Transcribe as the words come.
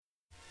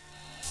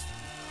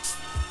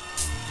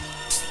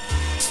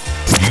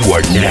You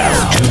are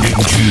now tuned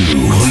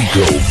into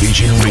Rico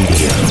Vision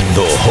Radio,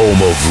 the home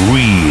of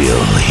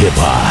real hip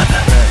hop.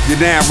 You're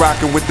now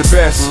rocking with the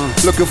best.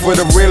 Looking for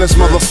the realest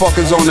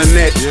motherfuckers on the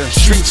net.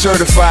 Street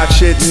certified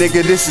shit,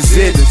 nigga, this is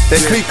it.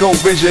 That Clico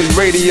Vision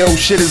Radio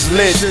shit is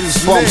lit.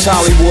 Bumps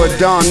Hollywood,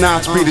 Don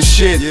Knotts be the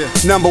shit.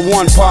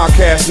 #1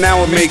 podcast, now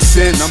it makes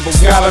sense.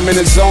 Got them in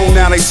the zone,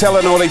 now they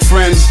telling all they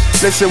friends.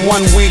 Listen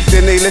 1 week,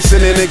 then they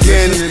listening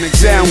again.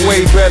 Sound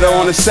way better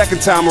on the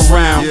second time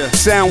around.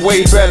 Sound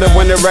way better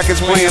when the record's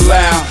playing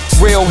loud.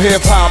 Real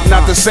hip hop,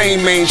 not the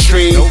same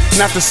mainstream.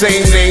 Not the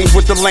same names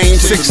with the lame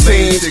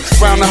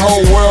 16s. Around the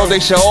whole world, they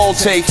should all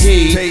take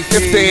heed.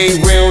 If they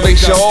ain't real, they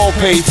should all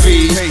pay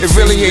fees. It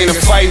really ain't a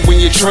fight when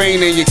you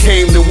train and you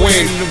came to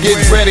win. Get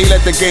ready,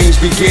 let the games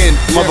begin,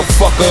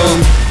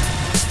 motherfucker.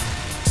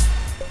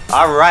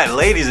 Alright,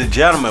 ladies and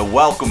gentlemen,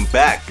 welcome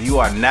back. You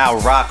are now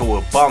rocking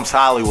with Bumps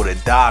Hollywood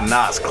at Don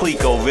Knotts,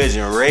 Clico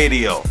Vision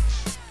Radio.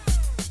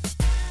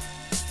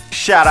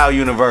 Shout out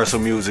Universal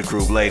Music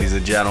Group, ladies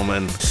and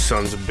gentlemen.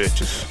 Sons of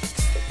bitches.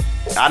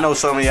 I know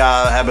some of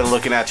y'all have been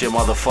looking at your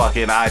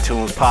motherfucking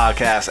iTunes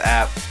podcast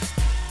app.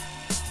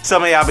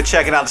 Some of y'all been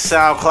checking out the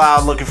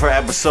SoundCloud looking for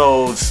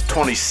episodes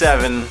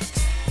 27,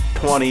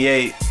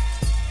 28.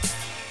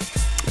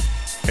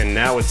 And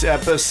now it's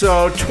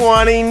episode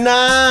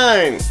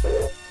 29.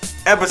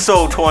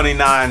 Episode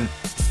 29.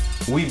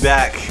 We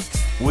back.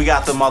 We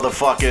got the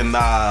motherfucking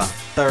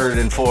third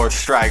and fourth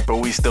strike, but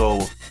we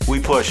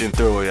pushing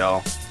through,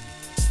 yo.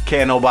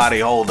 Can't nobody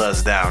hold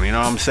us down, you know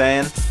what I'm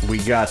saying? We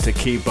got to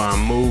keep on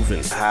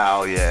moving.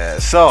 Hell yeah.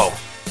 So,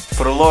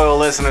 for the loyal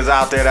listeners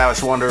out there that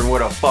was wondering where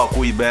the fuck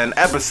we been,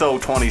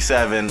 episode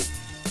 27,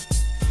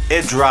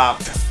 it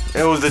dropped.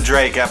 It was the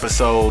Drake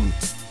episode.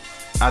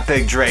 I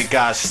think Drake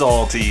got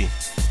salty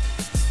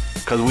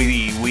because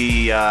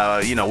we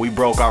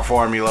broke our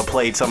formula,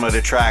 played some of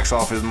the tracks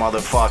off his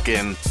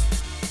motherfucking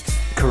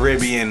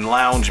Caribbean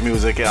lounge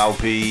music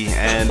LP,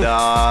 and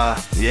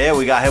yeah,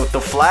 we got hit with the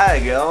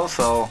flag, yo.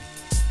 So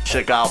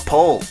shit got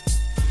pulled.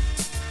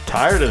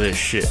 Tired of this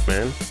shit,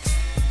 man.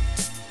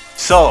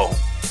 So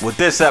with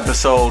this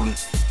episode,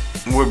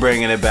 we're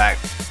bringing it back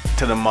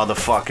to the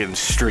motherfucking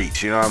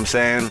streets. You know what I'm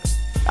saying?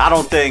 I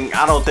don't think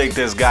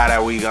this guy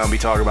that we gonna be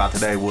talking about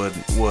today would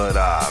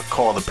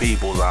call the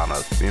peoples on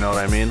us. You know what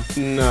I mean?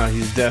 No,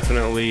 he's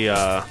definitely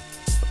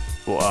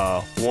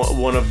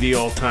one of the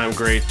all-time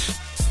greats.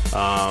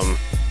 I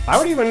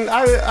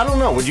don't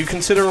know. Would you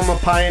consider him a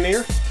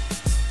pioneer?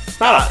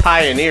 Not a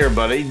pioneer,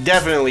 but he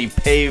definitely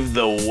paved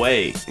the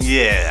way.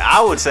 Yeah,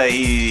 I would say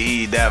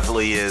he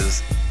definitely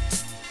is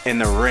in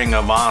the ring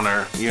of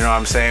honor. You know what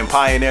I'm saying?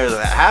 Pioneers,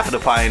 half of the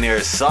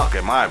pioneers suck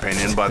in my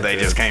opinion, but they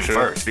just came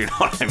first. You know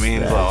what I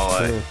mean?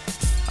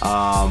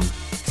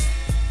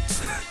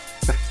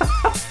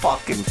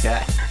 Fucking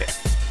cat.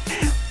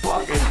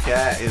 Fucking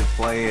cat is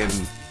playing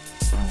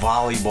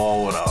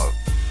volleyball with a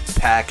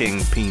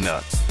packing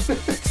peanut.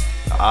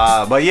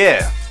 But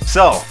yeah,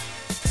 so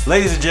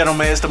ladies and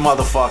gentlemen, it's the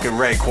motherfucking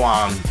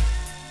Raekwon,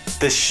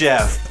 the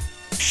chef,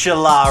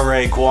 Shala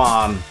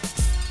Raekwon,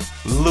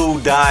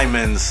 Lou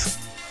Diamonds,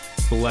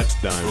 Lex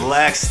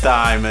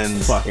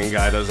Diamonds. Fucking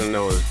guy doesn't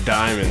know his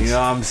diamonds. You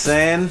know what I'm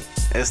saying?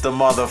 It's the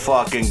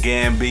motherfucking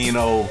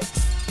Gambino.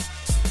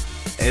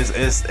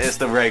 It's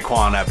the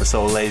Raekwon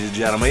episode, ladies and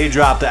gentlemen. He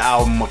dropped the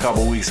album a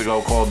couple weeks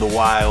ago called The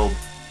Wild.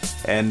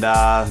 And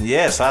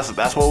yes,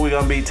 that's what we're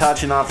gonna be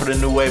touching on for the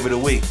new wave of the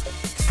week.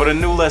 For the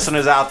new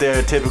listeners out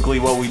there, typically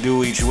what we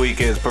do each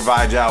week is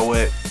provide y'all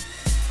with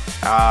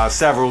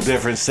several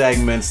different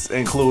segments,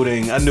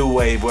 including a new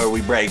wave where we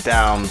break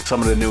down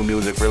some of the new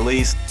music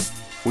released.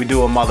 We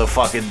do a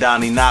motherfucking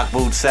Donnie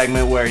Knockboot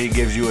segment where he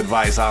gives you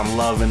advice on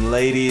love and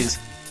ladies.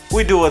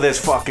 We do this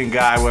fucking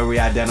guy where we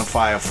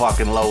identify a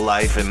fucking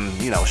lowlife and,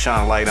 you know,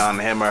 shine light on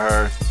him or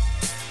her.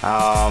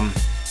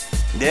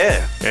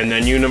 Yeah. And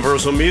then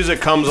Universal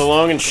Music comes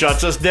along and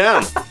shuts us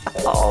down.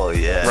 Oh,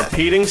 yeah.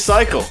 Repeating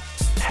cycle.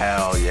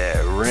 Hell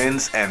yeah.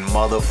 Rinse and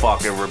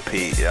motherfucking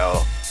repeat,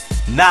 yo.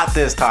 Not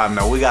this time,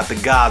 though. We got the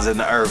gods and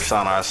the earths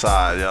on our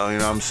side, yo. You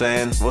know what I'm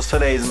saying? What's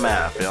today's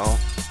math, yo?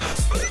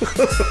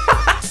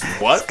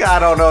 What? This guy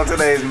don't know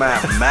today's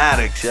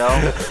mathematics, yo.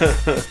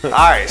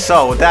 Alright,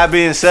 so with that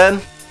being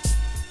said,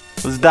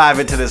 let's dive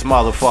into this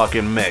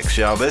motherfucking mix,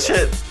 yo. This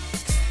shit.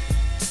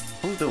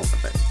 Who's doing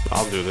it?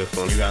 I'll do this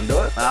one. You gonna do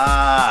it?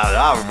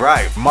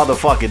 Alright.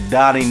 Motherfucking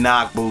Donnie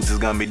Knockboots is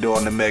gonna be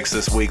doing the mix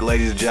this week,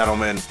 ladies and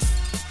gentlemen.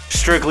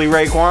 Strictly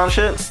Raekwon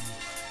shit?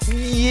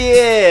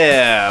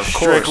 Yeah, of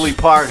course. Strictly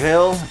Park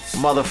Hill?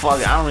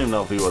 Motherfucker, I don't even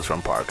know if he was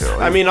from Park Hill.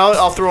 I mean,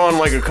 I'll throw on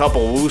like a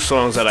couple Wu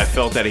songs that I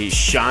felt that he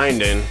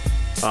shined in.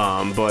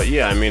 But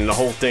yeah, I mean, the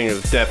whole thing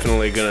is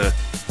definitely gonna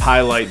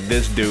highlight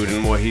this dude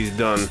and what he's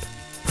done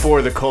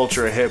for the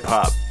culture of hip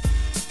hop.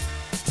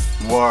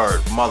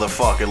 Word,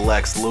 motherfucking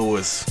Lex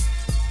Lewis.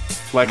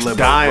 Lex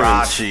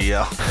Diamonds.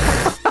 Yo.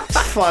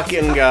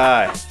 Fucking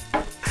guy.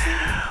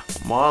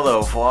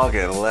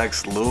 Motherfucking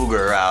Lex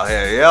Luger out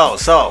here. Yo,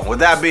 so, with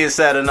that being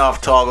said,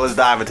 enough talk. Let's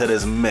dive into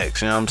this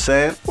mix. You know what I'm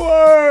saying?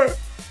 Word.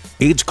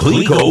 It's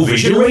Clico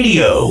Vision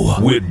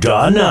Radio with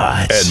Don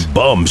Knotts and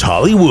Bums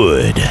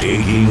Hollywood,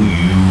 taking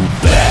you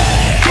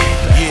back.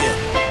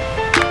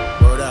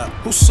 Yeah, word up.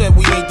 Who said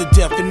we ain't the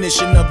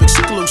definition of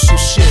exclusive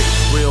shit?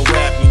 Real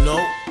rap, you know?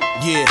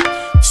 Yeah,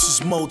 this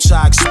is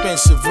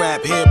multi-expensive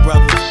rap here, brother.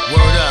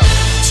 Word up.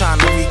 Time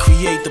to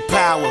recreate the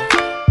power.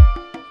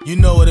 You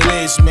know what it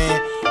is, man.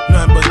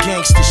 Nothing but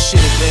gangster shit,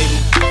 baby.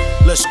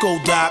 Let's go,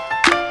 Doc.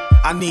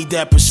 I need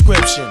that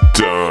prescription.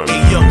 Done.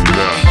 Hey, yo.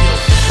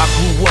 I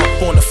grew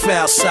up on the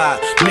foul side,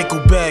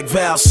 nickel bag,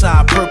 valve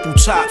side, purple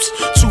tops.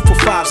 2 for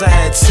 5s, I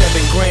had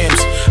 7 grams.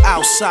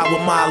 Outside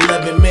with my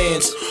 11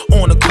 mans.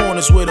 On the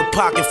corners with a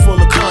pocket full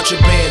of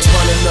contrabands.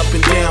 Running up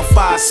and down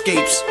fire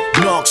escapes.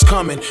 Knocks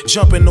coming,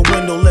 jump in the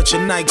window, let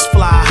your Nikes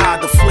fly,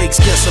 hide the flakes.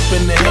 Guess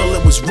up in the hell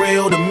it was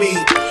real to me.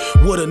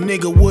 What a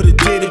nigga would've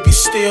did if you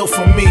steal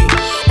from me.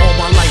 All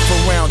my life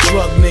around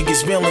drug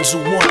niggas, villains who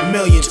want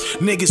millions.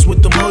 Niggas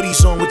with them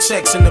hoodies on with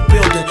checks in the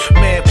building.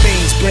 Mad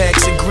fiends,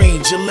 bags of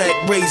green,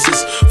 Gillette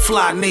razors,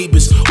 fly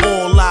neighbors,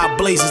 all live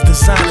blazers,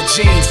 designer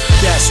jeans.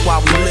 That's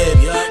why we live.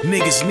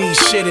 Niggas need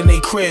shit in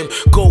they crib.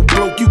 Go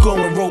broke, you go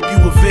and rope, you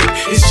a Vic.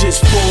 It's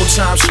just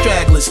full-time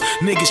stragglers.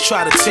 Niggas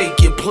try to take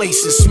your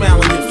places,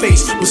 smile in your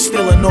face, but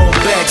still in all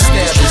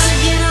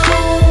backstabbers.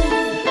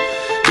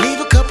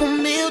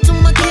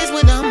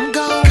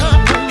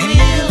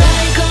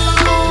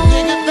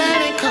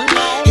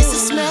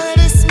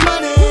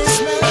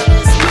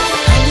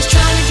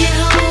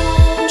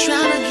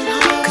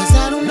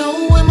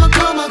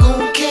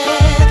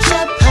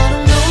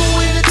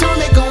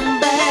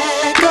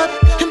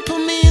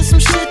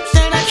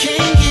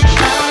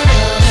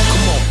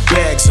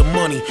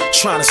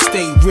 Trying to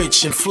stay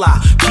rich and fly,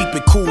 keep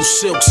it cool,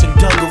 silks and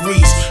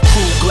dungarees,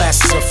 cool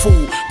glasses and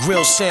food,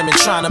 grilled salmon,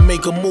 trying to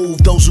make a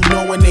move. Those who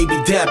know when they be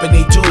dapping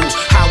they dudes.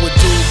 How it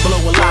do,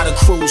 blow a lot of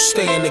crews,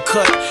 stay in the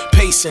cut,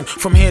 pacing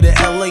from here to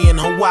LA and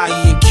Hawaii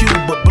and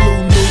Cuba.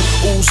 Blue new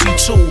Uzi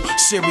 2,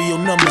 serial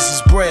numbers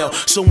is braille,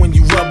 so when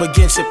you rub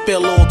against it,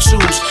 feel all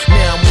twos.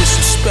 Now I'm with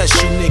some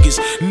special niggas,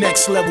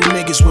 next level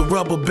niggas with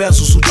rubber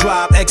bezels who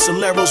drive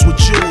Acceleros with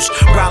jewels,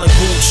 rolling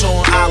boots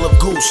on Olive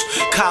Goose,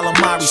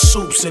 calamari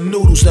soups and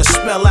noodles that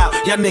spell out,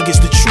 y'all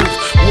niggas the truth.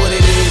 What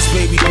it is,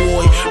 baby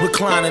boy,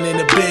 reclining in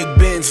the big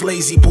Benz,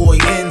 lazy boy,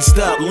 ends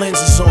up,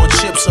 lenses on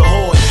Chips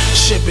Ahoy,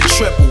 shipping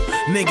triple.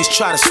 Niggas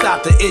try to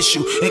stop the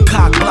issue, and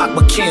cock block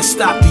but can't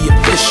stop the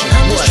official.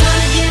 I'm just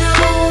trying to get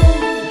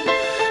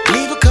home,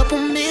 leave a couple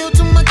meal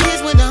to my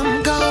kids when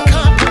I'm gone.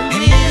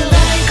 And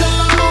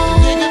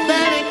nigga,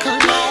 that ain't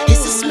cologne,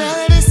 it's the smell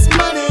of this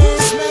money.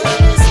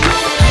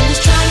 I'm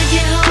just trying to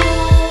get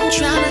home,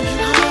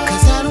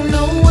 cause I don't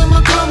know when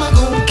my karma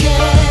gon'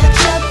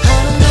 catch up. I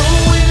don't know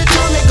when the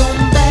toilet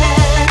gon'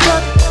 back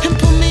up and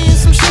put me in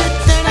some shit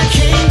that I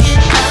can't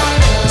get out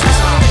of.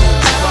 Time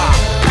goes by,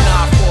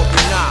 nah for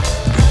nah.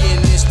 We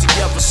in this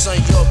together, son,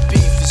 your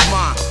beef is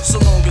mine. So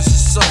long as the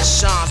sun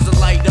shines to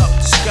light up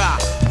the sky.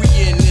 We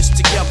in this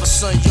together,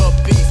 son, your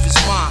beef is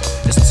mine.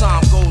 As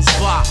time goes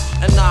by,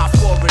 an eye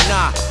for an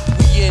eye.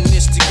 We in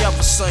this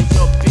together, son,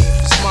 your beef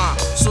is mine.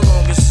 So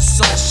long as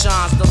the sun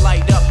shines to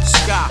light up the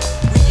sky.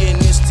 We in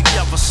this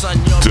together, son,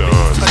 your beef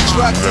is mine. A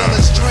drug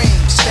dealer's dream,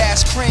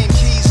 stash cream,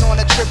 keys on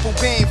a triple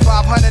beam,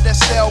 500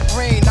 SL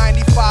green,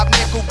 95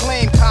 nickel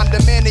gleam,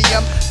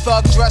 condominium,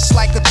 thug dressed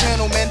like a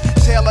gentleman,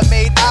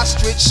 tailor-made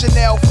ostrich,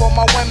 Chanel for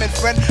my women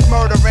friend,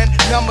 murdering,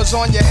 numbers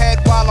on your head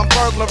while I'm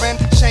burglaring,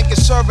 shanking,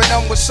 serving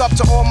them, what's up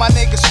to all my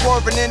niggas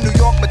swerving in New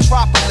York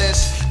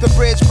metropolis. The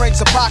bridge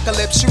brings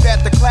apocalypse, shoot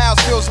at the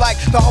clouds, feels like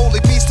the holy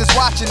beast is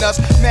watching us.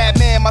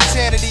 Madman, my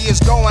sanity is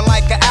going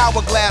like an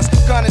hourglass,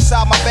 gun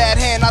inside my bad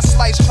hand, I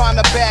slice trying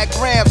to bag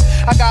grams.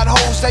 I got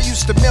hoes that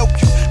used to milk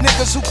you,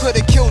 niggas who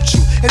could've killed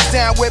you. It's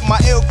down with my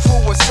ill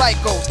crew of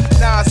psychos.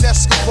 Nas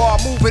Escobar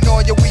moving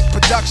on your weak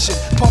production,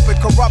 pumping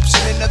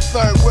corruption in the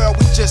third world.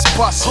 We just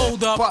bust.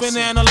 Hold up and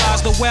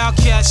analyze the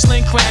wildcats,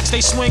 sling cracks, they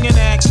swinging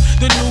axe.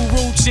 The new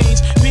routines,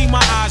 be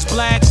my eyes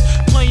blacks,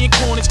 playing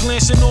corners,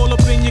 glancing all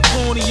up in your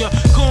cornea.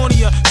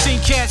 Seen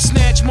cats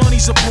snatch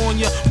monies upon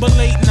ya, but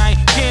late night,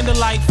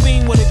 candlelight,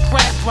 fiend with a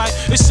crack pipe.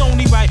 It's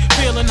only right,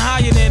 feeling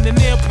higher than an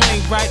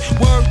airplane, right?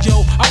 Word,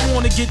 yo, I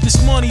wanna get this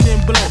money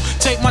then blow.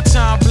 Take my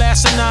time,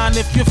 blast a 9,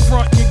 if you're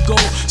front, you go.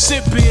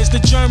 Sip beers, the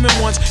German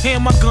ones,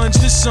 hand my guns,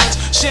 the sons.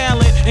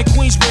 Shaolin and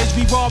Queensbridge,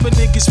 be robbing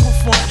niggas for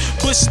fun.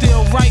 But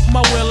still, write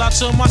my will, I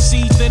turn my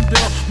seeds then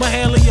build.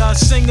 Mahalia,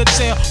 sing a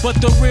tale, but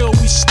the real,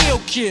 we still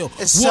kill.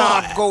 As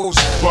time goes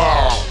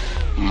by.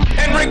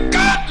 And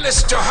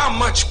regardless to how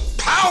much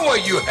power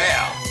you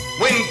have,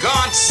 when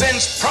God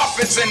sends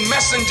prophets and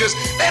messengers,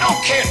 they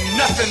don't care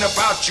nothing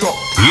about your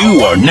power.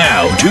 You are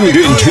now tuned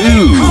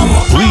into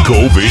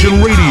Clico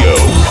Vision Radio.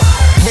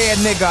 Yeah,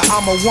 nigga,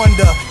 I'm a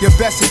wonder. Your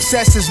best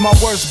success is my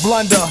worst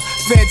blunder.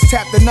 Feds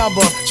tap the number.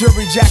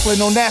 Jury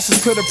Jacqueline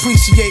Onassis could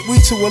appreciate. We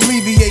to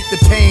alleviate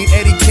the pain.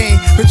 Eddie Kane,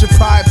 Richard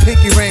Pryor,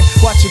 Pinky Ring.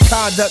 Watch your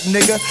conduct,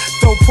 nigga.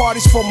 Throw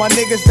parties for my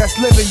niggas that's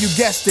living, you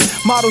guessed it.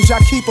 Models,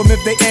 y'all keep them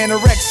if they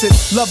anorexic.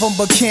 Love them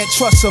but can't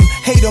trust them.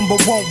 Hate them but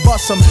won't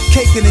bust them.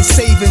 Caking and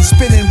saving,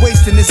 spinning,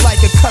 wasting, it's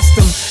like a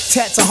custom.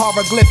 Tats are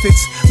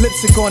hieroglyphics,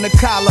 lipstick on the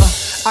collar.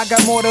 I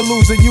got more to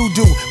lose than you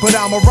do, but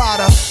I'm a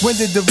rider. When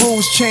did the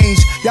rules change?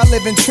 Y'all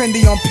living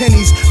trendy on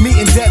pennies,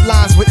 meeting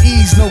deadlines with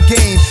ease, no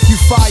game. You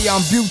fire,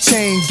 I'm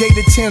butane,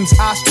 gator Timbs,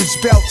 ostrich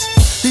belts.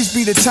 These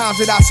be the times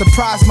that I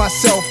surprise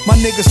myself. My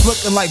niggas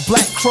looking like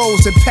black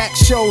crows at packed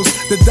shows.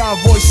 The Don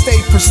voice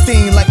stay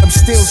pristine like I'm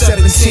still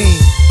 17.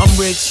 I'm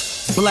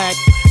rich, black,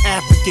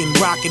 African,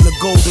 rocking the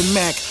golden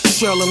Mac.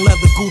 Sherlin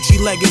leather, Gucci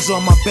leggings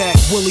on my back.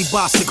 Willie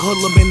Bostick,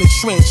 hoodlum in the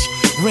trench.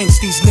 Rinse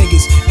these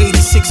niggas,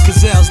 86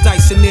 gazelles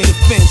dicing near the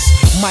fence.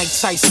 Mike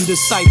Tyson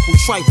disciple,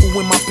 trifle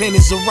when my pen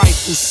is a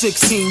rifle.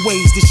 16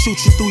 ways to shoot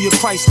you through your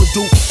Chrysler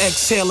do.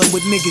 Exhaling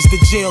with niggas, the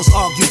jails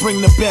argue.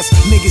 Bring the best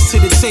niggas to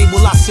the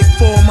table. I sit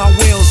 4 of my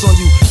whales on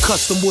you.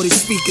 Custom wooded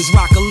speakers,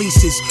 rock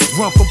Elises.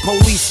 Run from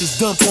polices,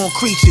 dump on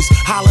creatures.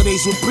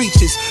 Holidays with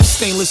breaches,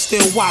 stainless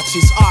steel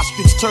watches.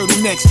 Ostrich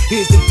turtlenecks,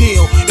 here's the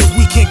deal. If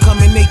we can't come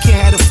in, they can't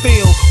have a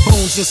feel.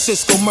 Bones and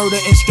Cisco murder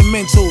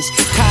instrumentals.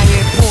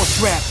 Cayenne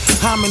Porsche rap.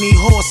 How many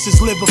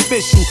horses live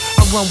official?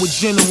 I run with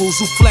generals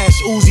who flash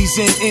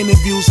Uzis in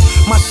interviews.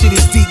 My shit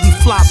is deep, we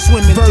fly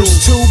swimming through.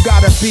 Verse 2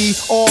 gotta be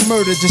all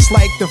murder, just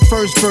like the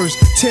first verse.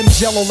 Tim's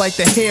yellow like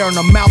the hair on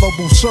a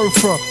Malibu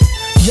surfer.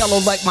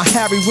 Yellow like my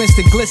Harry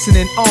Winston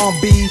glistening arm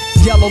B.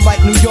 Yellow like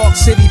New York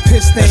City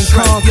piss stained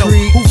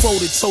concrete. Yo, who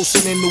voted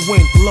toasting in the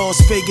wind? Las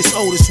Vegas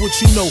Otis, what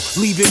you know?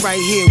 Leave it right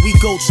here, we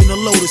goats in the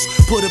Lotus.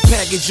 Put a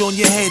package on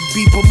your head,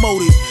 be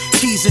promoted.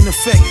 Keys in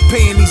effect,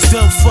 paying these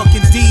dumb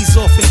fucking D's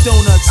off in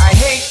donuts. I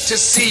hate to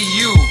see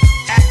you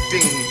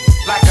acting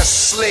like a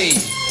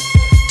slave,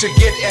 to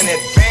get an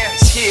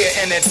advance here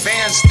and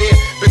advance there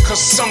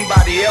because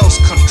somebody else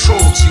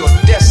controls your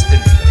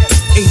destiny.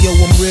 Hey yo,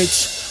 I'm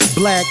rich,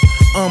 black,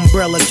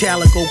 umbrella,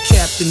 calico,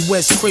 Captain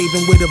West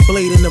Craven with a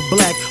blade in the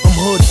black. I'm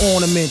hood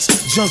ornaments,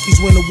 junkies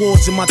win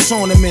awards in my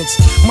tournaments.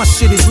 My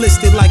shit is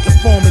listed like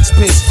informants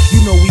picks.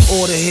 You know we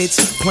order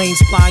hits, planes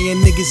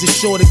flying, niggas is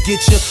sure to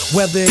get ya.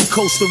 Whether in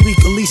Costa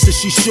Rica, Lisa,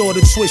 she sure to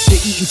twist ya.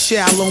 Eating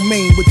chow lo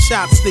mein with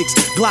chopsticks,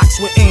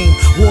 Glocks with aim,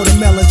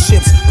 watermelon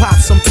chips, pop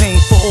some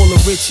pain for all the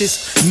riches.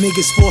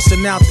 Niggas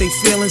forcing out they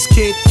feelings,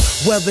 kid.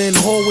 Whether in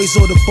hallways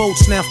or the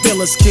boats, now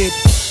fill us, kid.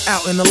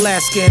 Out in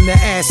Alaska and the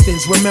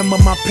Astons, remember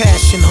my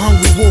passion.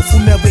 Hungry wolf who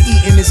never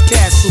eat in his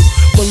castles.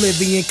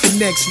 Bolivian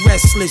connects,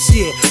 restless,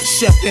 yeah.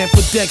 Chef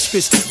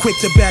ambidextrous, quick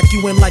to back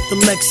you in like the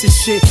Lexus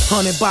shit.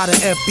 Hunted by the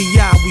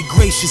FBI, we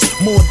gracious.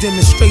 More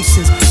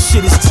demonstrations,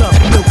 shit is tough,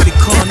 milk the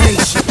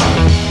carnation.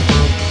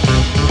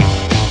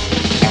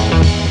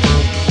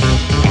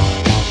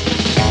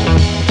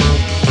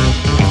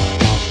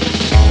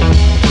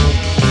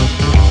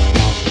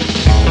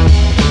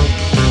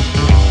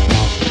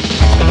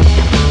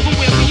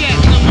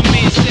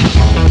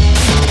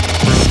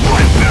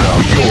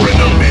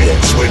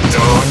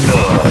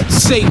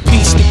 Say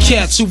peace to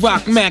cats who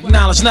rock Mac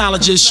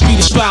knowledges, street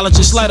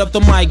astrologists, light up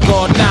the mic,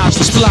 guard knowledge,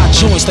 fly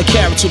joints like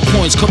character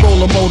points,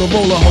 Corolla,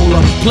 Motorola,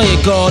 holder, play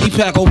it guard, he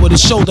pack over the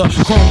shoulder,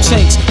 chrome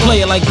tanks, play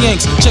it like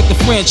Yanks, check the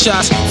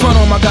franchise, front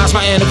on my guys,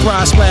 my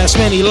enterprise, splash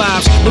many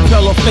lives,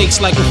 repel on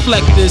fakes like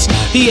reflectors,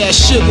 he has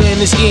sugar in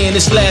his ear in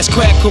his last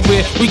crack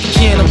career, we can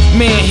can him,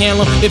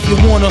 manhandle him, if you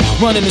wanna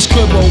run in his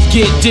cribbo,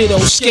 get ditto,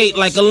 skate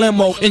like a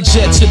limo, and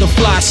jet to the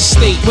fly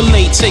state,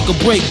 relate, take a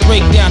break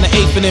down the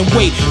eighth and then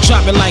wait,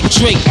 drop it like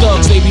Drake,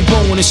 thugs, they be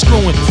bowing and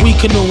screwing. We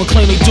canoeing,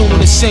 claim they doing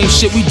the same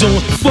shit we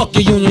doing. Fuck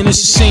your union, it's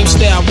the same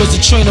style. Was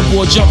the trainer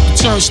boy, jump the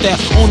turnstile.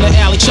 On the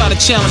alley, try to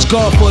challenge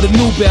God for the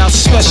new bounce,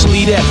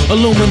 especially that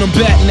aluminum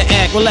bat in the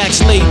act.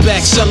 Relax, laid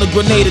back, sell a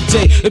grenade a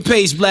day. It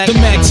pays black. The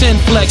Mac 10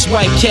 flex,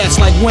 white cats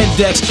like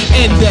Windex.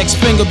 Index,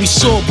 finger be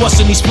sore,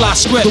 busting these fly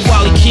script. The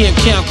Wally camp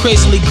count,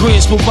 crazily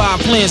grins, provide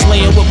plans.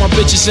 Laying with my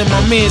bitches and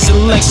my mans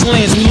and Lex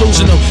lands, we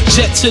losing them.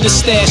 Jet to the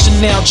stash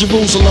and now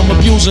Jerusalem,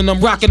 abusing them.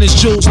 Rocking his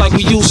jewels like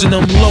we using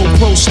them. Low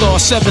pro star,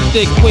 7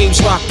 thick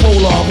waves, rock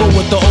polar. Roll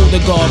with the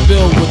older guard,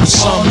 build with the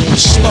sun and the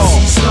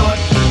stars.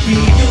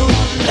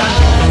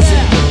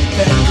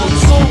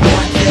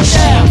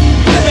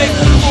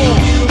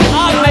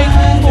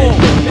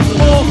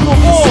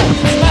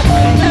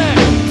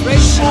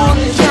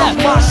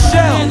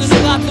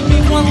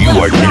 You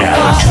are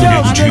now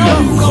tuned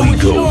to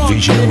Rico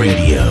Vision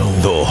Radio,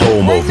 the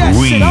home of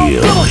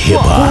real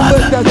hip-hop. Who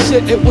lived that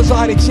shit? It was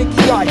I, the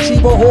Chinky Eye,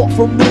 Chiba Hawk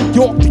from New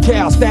York to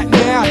Cal, Staten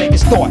Island.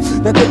 Niggas thought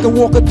that they could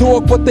walk a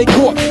dog, but they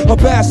caught a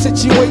bad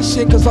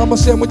situation, cause I'm a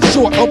sandwich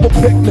short of a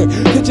picnic.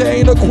 Kid, you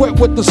ain't equipped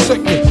with the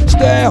sickness.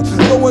 Style,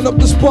 blowing up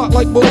the spot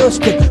like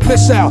ballistic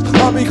missiles.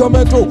 I be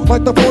coming through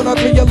like the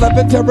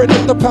 49311, tearing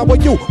up the power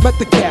you met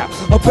the cap.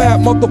 A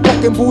bad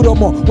motherfucking Buddha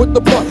with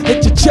the butt,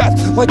 hit your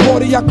chest like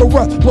cardiac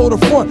arrest, blow the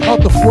front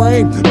out the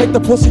frame. Make the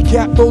pussy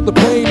cat feel the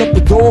pain of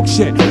the dog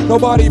shit.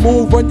 Nobody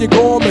move on your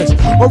garments.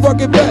 A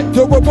rugged vet,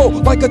 durable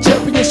like a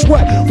champion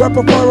sweat.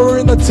 Rapper fire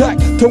in the tech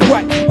to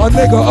wet a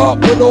nigga up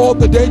with all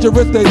the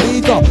dangerous they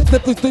need.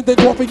 Sniffly think they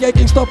coffee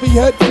aching stuffy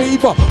head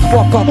fever.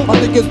 Fuck up, I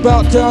think it's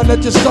about time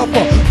that you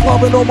suffer.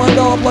 Clubbing on my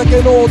knob like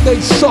an all-day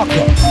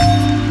sucker.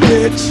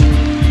 Bitch.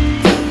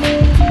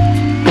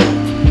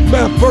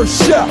 Man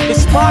first chef.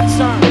 It's my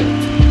turn.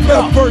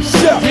 Man first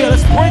chef. Yeah,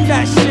 let's bring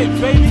that shit,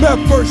 baby.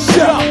 Man first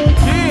chef.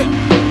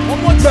 Yeah.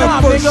 One more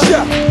time, Man first nigga.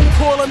 chef.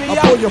 Calling me I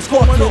out. pull your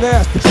fucking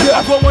ass to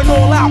death. I'm going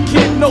all out,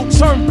 kid, no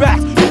turn back.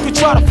 You can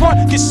try to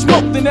front, get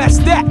smoked, and that's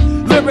that.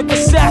 Lyric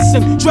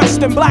assassin,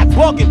 dressed in black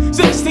bugging.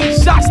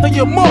 16 shots to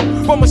your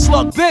mug from a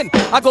slug. Then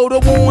I go to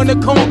war in the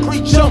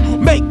concrete jump.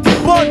 Make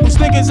bundles,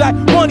 niggas act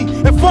money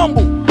and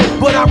fumble.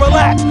 But I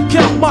relax,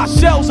 count my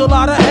shells, a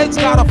lot of heads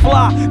gotta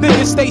fly.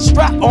 Niggas stay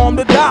strapped, armed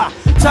to die.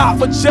 Top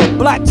for jet,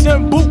 black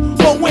tin boot,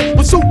 go in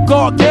with suit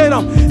guard, get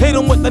 'em. Hit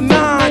 'em with the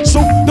 9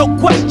 true, no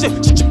question.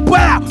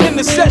 Wow, in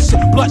the session,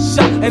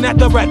 bloodshot in that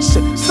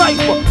direction.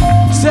 Sniper,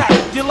 Zach,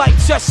 you like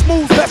just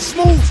smooth, best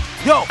smooth.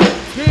 Yo,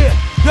 yeah,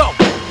 yo,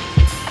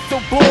 the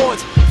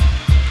boards,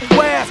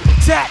 where's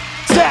tack,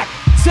 tack,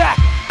 tack,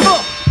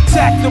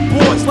 tack the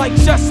boards like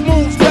just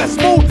smooth, best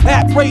smooth.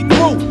 At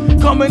breakthrough,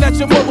 coming at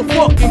your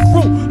motherfucking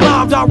crew,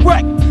 live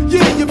direct.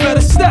 Yeah, you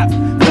better step.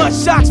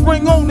 Gunshots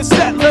ring on the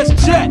set, let's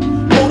jet.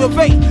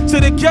 Motivate to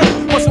the gate.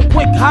 Want some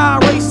quick high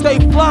race, stay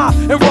fly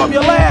and rub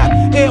your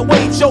lab.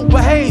 Airwaves, yo,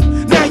 behave.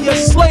 Now you're a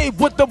slave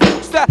with the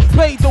boots that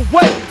paved the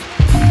way.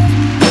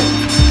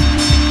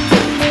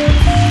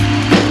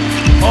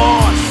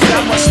 Oh,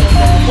 that must have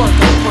been the work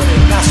I put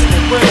in. That's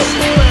for real,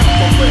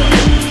 for real.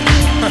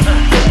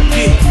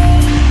 Yeah.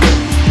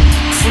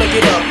 Flick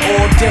it up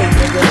all day,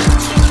 nigga.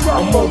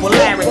 I'm mobile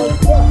Larry.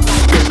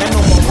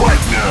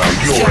 Right now,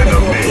 you're in the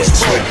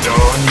midst with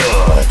Don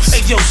Nuts.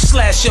 Hey yo,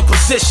 slash your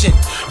position.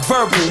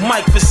 Verbal,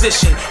 mic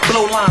position.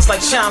 Blow lines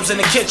like chimes in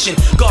the kitchen.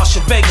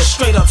 Garsha Vega,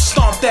 straight up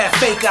stomp that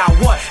fake out.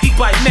 What? He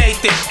bite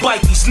Nathan,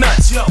 bite these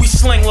nuts. We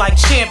sling like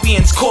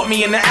champions. Caught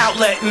me in the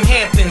outlet in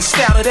Hampton.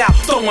 Stouted out,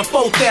 throwing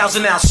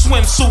 4,000 out.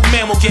 Swimsuit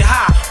man will get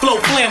high, flow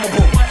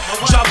flammable.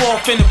 Drop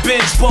off in the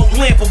bench, boat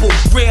lampable.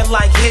 Red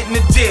like hitting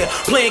the deer.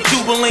 Playing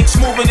Cuban links,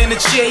 moving in the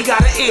chair, he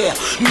got an ear.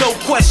 No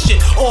question,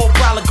 all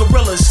brawler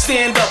gorillas.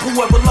 Stand up,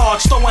 whoever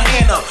large, throw a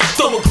hand up,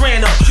 throw a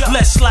grand up.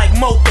 Let's like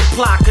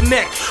multiply,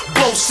 connect.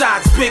 Both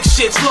sides, big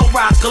shits, low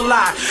rides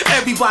collide.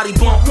 Everybody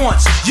bump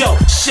once. Yo,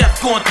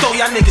 chef gon' throw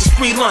y'all niggas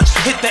free lunch.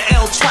 Hit the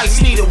L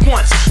twice, need it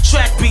once.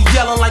 Track be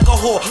yelling like a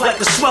whore, like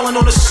a swelling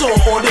on the sore.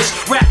 Or this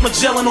rap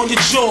Magellan on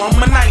your jaw.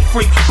 I'm a night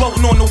freak,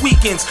 boating on the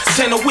weekends,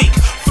 10 a week.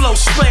 Flow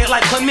spread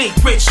like Clinique,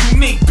 rich,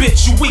 unique,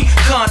 bitch, you weak.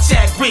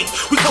 Contact reek,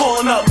 we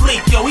calling up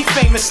Leak. Yo, he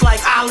famous like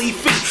Ali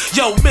Feet.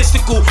 Yo,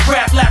 mystical,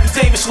 rap Larry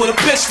Davis with a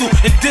pistol.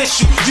 And dish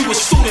you, you a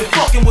student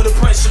fucking with a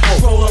principal.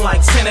 Rolling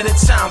like 10 at a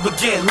time,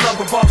 begin. Love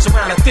revolves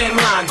around a thin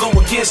line. Go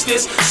against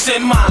this,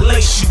 send mine,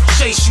 lace you,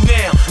 chase you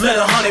down. Let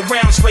 100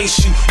 rounds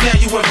race you. Now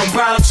you went from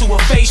bridal to a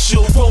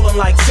facial. Rolling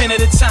like 10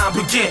 at a time,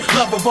 begin.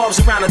 Love revolves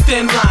around a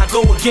thin line.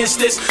 Go against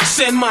this,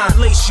 send mine,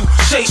 lace you,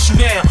 chase you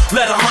down.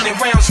 Let 100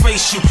 rounds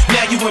race you.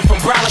 Now you went from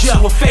bridal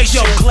to a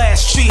facial. Yo,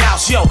 glass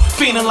treehouse, yo,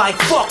 feeling like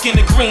fuck in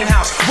the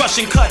greenhouse.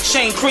 Russian cut,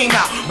 chain cream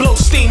out, blow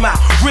steam out.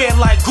 Red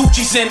like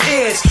Gucci's in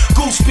ears.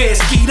 Goose bears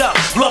skied up,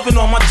 loving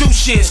on my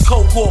douches.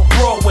 Coke or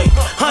Broadway,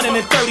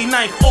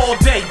 139th all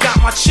day.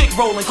 Got my chick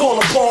rolling, call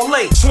her Paul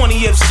A.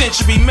 20th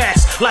century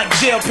max, like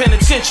jail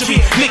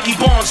penitentiary. Nicky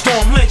Barnes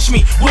don't lynch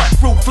me. What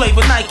fruit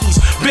flavor Nikes?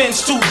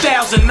 Benz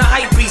 2000, the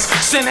hype piece.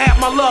 Send half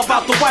my love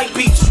out the white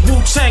beats.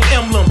 Wu-Tang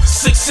emblem,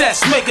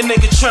 success make a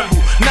nigga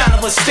tremble. 9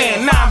 of us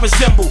stand, 9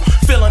 resemble.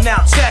 Filling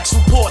out tax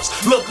reports,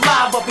 look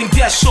live up in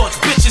guest shorts.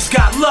 Bitches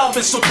got love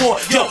and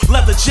support. Yo,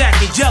 leather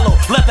jacket, yellow,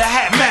 leather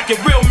hat, Mac and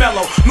real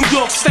mellow. New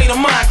York state of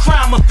mind,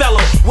 crime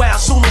Othello.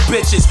 Wild Zulu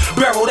bitches,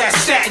 barrel that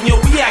satin, yo,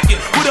 we actin'.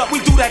 What up, we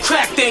do that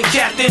crack thing,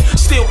 Captain.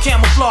 Still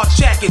camouflage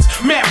jackets,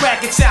 mad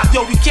rackets out,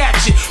 yo, we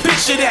captured.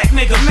 Picture that,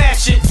 nigga,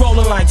 match it.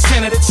 Rolling like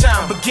 10 at a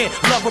time, begin.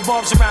 Love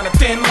revolves around a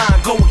thin line.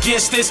 Go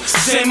against this,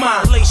 send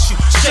mine, lace you,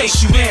 chase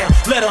you down.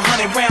 Let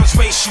 100 rounds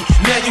race you.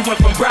 Now you went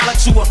from brawler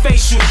to a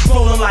facial.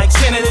 Rolling like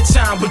 10 at a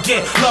time,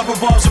 begin. Love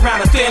revolves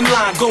around a thin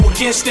line. Go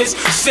against this,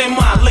 send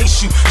mine,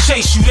 lace you,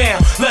 chase you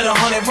down. Let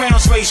 100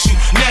 rounds race you.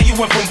 Now you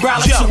went from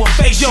brawler to a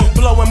facial. Yo,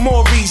 blowing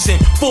more reason,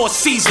 4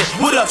 season.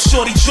 What up,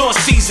 shorty, jaw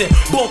season.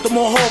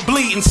 Baltimore Hall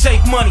bleeding,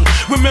 take money.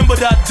 Remember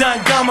the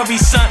Montgomery,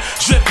 son.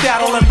 Dripped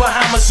out all in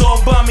Bahamas, all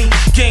bummy.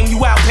 Game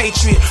you out,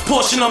 patriot.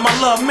 Portion of my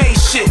love made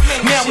shit.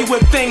 Now we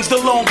whip things, the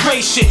long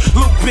gray shit.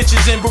 Luke bitch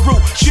bitches in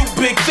Beirut. Cute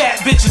big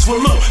fat bitches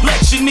with loot.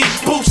 Lecture me,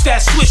 boost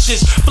that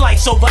swishes.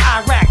 Flights over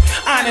Iraq,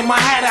 ironing my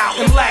hat out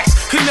in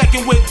lax.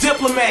 Connecting with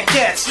diplomat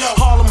cats.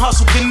 Harlem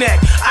Hustle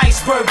Connect.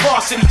 Iceberg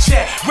varsity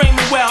check.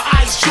 Raymond Well,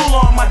 Ice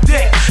Chula on my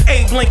dick.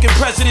 Abe Lincoln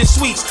President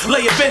Suites.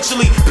 Lay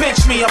eventually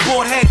pinch me. I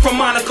bought head from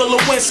Monica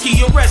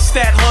Lewinsky. Arrest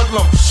that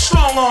hoodlum.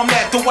 Strong arm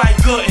that Dwight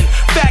Gooden.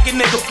 Faggot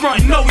nigga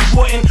front, no he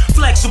wouldn't.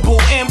 Flexible,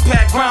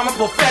 impact, rhyme a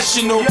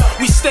professional.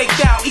 We staked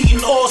out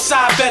eating all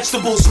side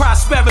vegetables.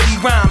 Prosperity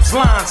rhymes,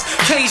 lines.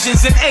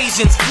 Cajuns and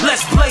Asians.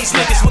 Let's blaze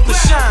niggas with the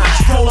shine.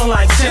 Rolling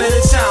like 10 at a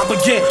time.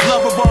 Begin.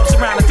 Love revolves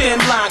around a thin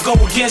line. Go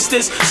against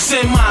this.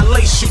 Send my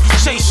lace you.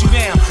 Chase you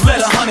down.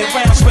 Let 100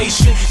 rounds race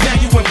you. Now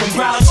you went from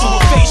growling to a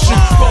facial.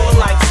 Rolling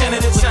like 10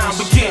 at a time.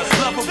 Begin.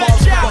 Love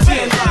revolves around a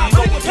thin line.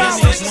 Go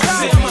against this.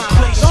 Send my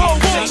lace you.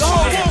 Chase you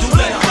down.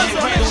 Let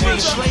 100 rounds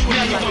race you.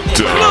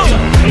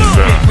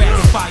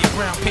 Fire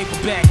brown paper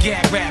bag,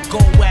 gag rap,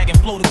 gold wagon,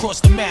 float across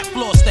the map,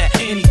 floss that,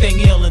 anything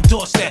ill,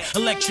 endorse that.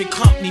 Electric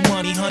company,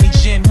 money, honey,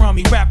 gin,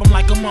 rummy, rap 'em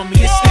like a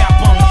mummy, it's that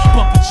bummy.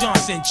 Bumper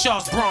Johnson,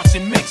 Charles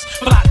Bronson mix,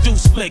 fly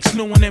deuce flicks,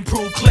 new and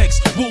improved clicks,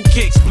 woo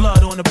kicks,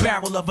 blood on the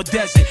barrel of a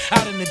desert.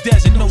 Out in the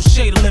desert, no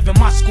shade to live in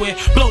my square.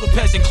 Blow the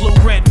peasant clue,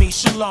 red meat,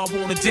 shalab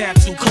on the dab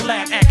to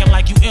collab, acting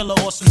like you illa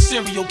or some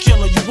serial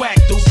killer, you whack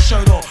dude,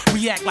 shirt off,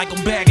 react like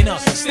I'm bagging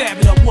up,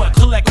 stabbing up what,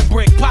 collect a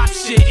brick, pop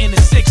shit in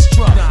the 6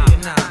 truck. Nah,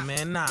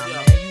 man.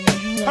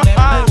 You on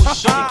that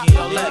bullshit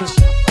again, Lex.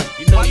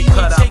 You know you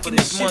cut out for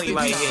this money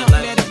right here, Lex.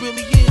 That it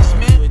really is,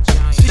 man.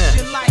 This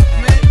your life,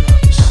 man.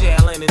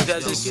 Shell in the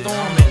desert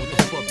storming.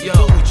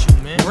 Yo,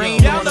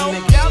 rain on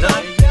these niggas,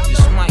 done.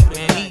 This Mike,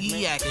 man,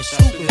 he acting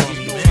stupid on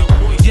me, man.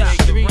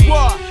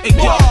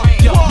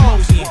 Yo,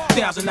 Mosey,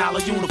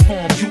 $1,000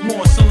 uniform. You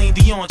want Celine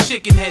Dion,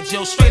 chicken heads,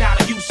 yo, straight out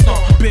of Houston.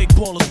 Big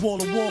ballers,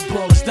 wall-to-wall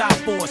brawlers, die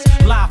for us,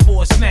 lie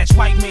for us, snatch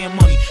white man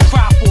money,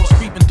 cry for us,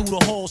 creeping through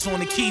the holes on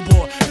the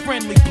keyboard.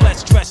 Friendly,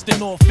 blessed, dressed in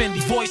all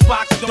Fendi. Voice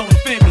box, don't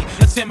offend me.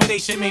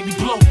 Intimidation made me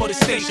blow for the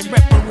station.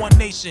 Reppin' one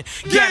nation,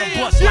 get a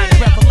bust like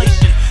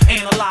Revelation.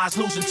 Analyze,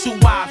 losing 2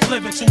 wives,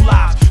 living 2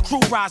 lives.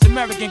 Crew rise,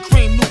 American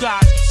cream, new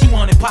guys.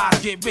 200 pies,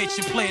 get rich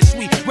and play it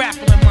sweet.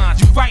 Rappling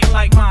minds, you writing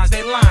like mines,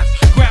 they lines.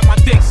 Grab my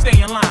dick,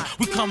 stay in line.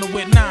 We coming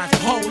with 9s, a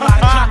whole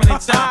lot of coming in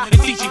time.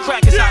 And teaching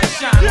crackers how to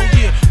shine. Oh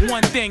yeah,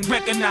 one thing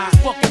recognize,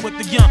 fucking with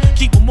the young,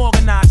 keep them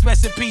organized.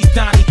 Rest in peace,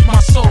 Donnie, my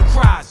soul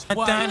cries.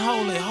 Then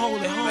hold it.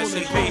 Rest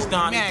in peace,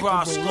 Donnie,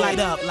 Gross, light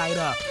up.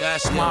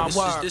 That's my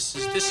word. This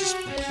is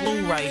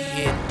blue right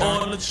here.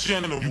 All the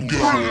gentlemen.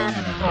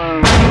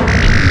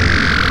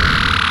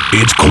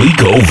 It's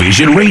Clico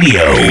Vision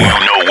Radio. You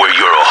know where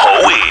your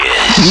hoe is.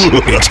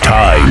 It's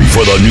time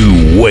for the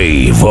new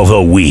wave of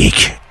the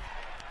week.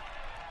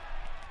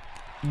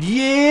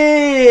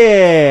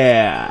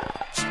 Yeah.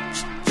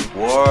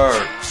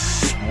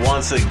 Words.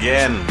 Once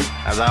again,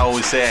 as I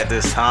always say at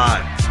this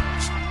time,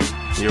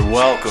 you're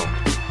welcome.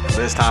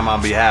 This time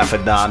on behalf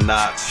of Don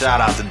Knotts.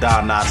 Shout out to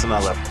Don Knotts,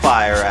 another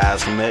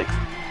fire-ass mix.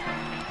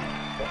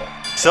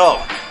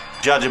 So,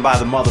 judging by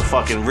the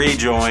motherfucking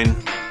rejoin,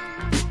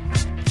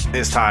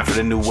 it's time for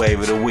the new wave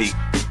of the week.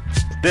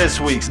 This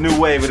week's new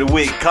wave of the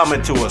week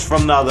coming to us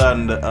from none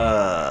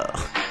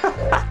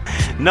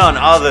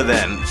other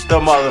than the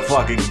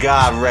motherfucking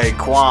God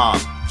Raekwon,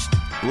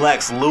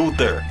 Lex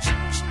Luthor.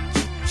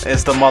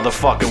 It's the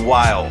motherfucking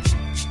Wild.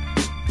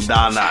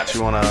 Don Knotts,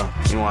 you wanna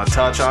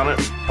touch on it?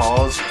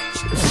 Pause.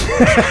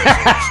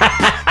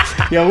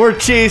 Yo, we're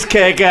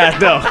cheesecake at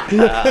though.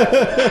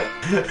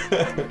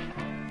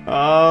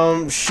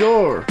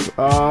 Sure.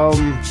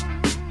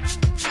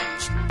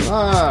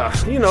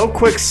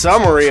 Quick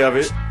summary of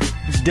it.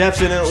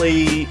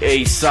 Definitely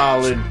a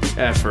solid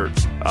effort.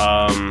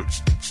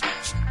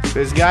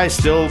 This guy's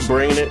still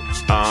bringing it.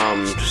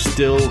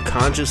 Still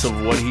conscious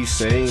of what he's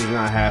saying. He's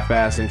not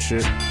half-assing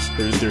shit.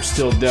 There's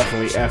still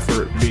definitely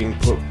effort being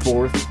put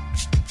forth.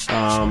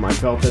 I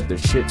felt that the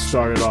shit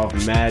started off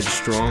mad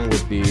strong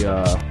with the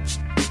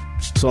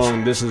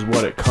song "This Is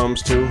What It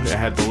Comes To." It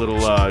had the little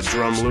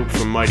drum loop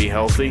from Mighty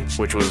Healthy,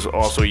 which was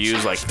also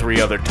used like 3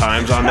 other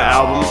times on the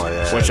album,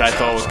 which I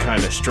thought was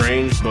kind of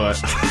strange,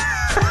 but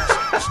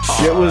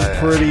shit was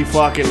pretty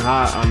fucking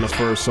hot on the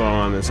first song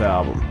on this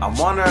album. I'm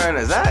wondering,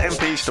 is that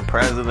Impeach the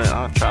President?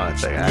 I'm trying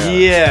to think.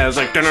 Yeah, it was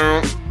like,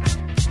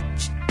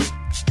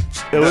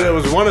 it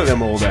was one of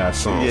them old ass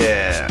songs.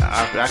 Yeah,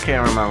 I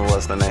can't remember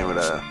what's the name of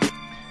the.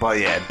 But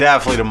yeah,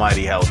 definitely the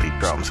Mighty Healthy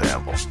drum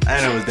sample.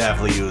 And it was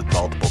definitely used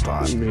multiple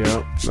times.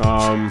 Yep.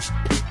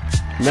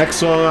 Next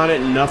song on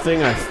it,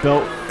 Nothing. I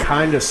felt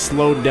kind of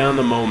slowed down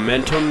the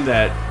momentum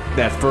that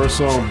first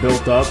song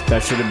built up.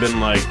 That should have been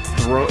like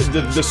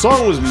the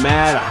song was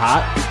mad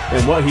hot,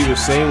 and what he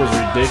was saying was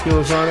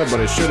ridiculous on it, but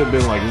it should have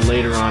been like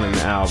later on in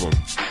the album.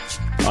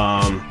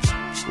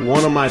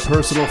 One of my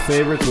personal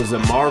favorites was the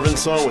Marvin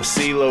song with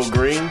CeeLo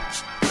Green.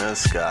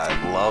 This guy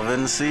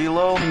loving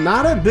CeeLo?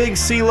 Not a big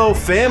CeeLo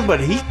fan, but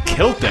he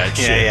killed that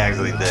shit. Yeah, he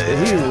actually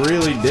did. He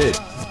really did.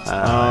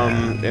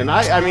 And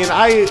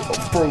I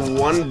for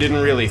one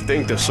didn't really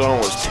think the song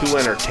was too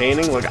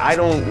entertaining. Like, I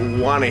don't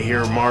want to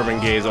hear Marvin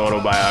Gaye's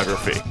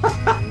autobiography.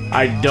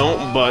 I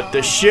don't, but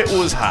the shit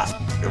was hot.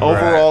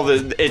 Overall,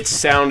 it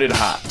sounded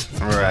hot.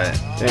 Right.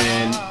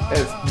 And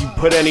if you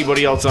put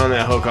anybody else on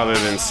that hook other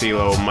than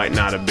CeeLo, it might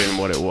not have been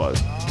what it was.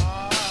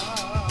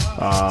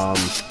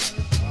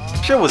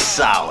 Shit was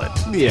solid.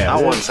 Yeah. I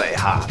wouldn't say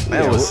hot.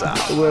 It was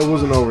solid. It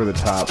wasn't over the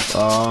top.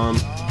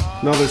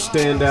 Another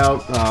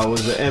standout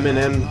was the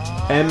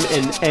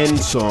M&N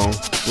song,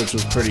 which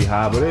was pretty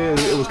hot, but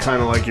it was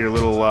kind of like your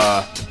little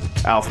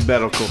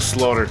alphabetical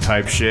slaughter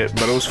type shit,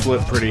 but it was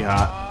flipped pretty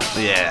hot.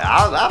 Yeah,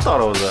 I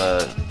thought it was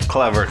a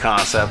clever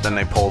concept and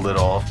they pulled it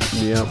off.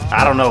 Yep.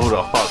 I don't know who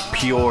the fuck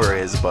Pure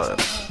is, but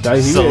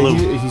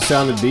salute. He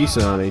sounded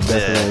decent on it. He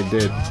definitely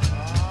did.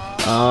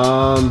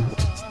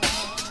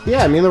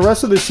 Yeah, I mean, the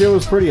rest of the shit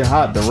was pretty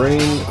hot. The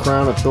Rain,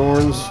 Crown of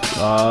Thorns,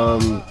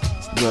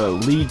 the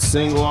lead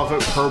single off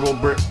it, Purple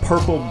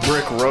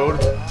Brick Road,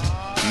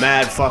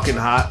 mad fucking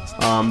hot.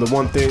 The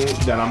one thing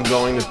that I'm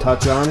going to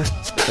touch on,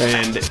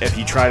 and if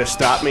you try to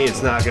stop me,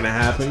 it's not going to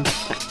happen,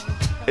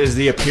 is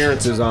the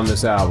appearances on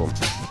this album.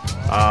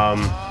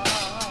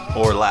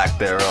 Or lack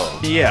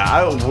thereof.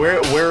 Yeah, where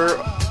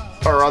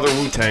are other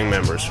Wu-Tang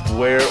members?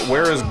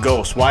 Where is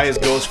Ghost? Why is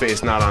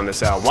Ghostface not on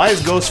this album? Why is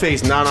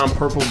Ghostface not on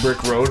Purple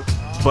Brick Road,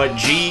 but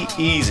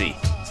G-Eazy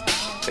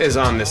is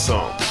on this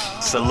song?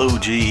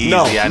 Salute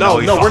G-Eazy. No,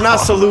 we're not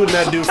saluting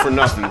that dude for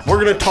nothing.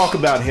 We're going to talk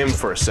about him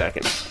for a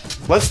second.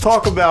 Let's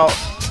talk about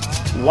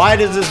why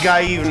does this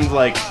guy even,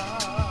 like,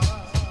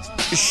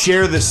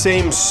 share the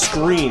same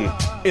screen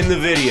in the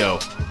video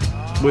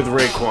with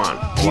Raekwon?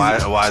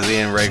 Why is he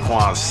in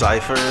Raekwon's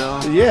cypher?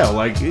 Yeah,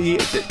 like, he,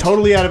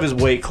 totally out of his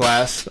weight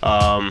class.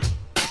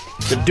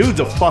 The dude's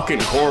a fucking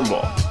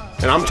cornball.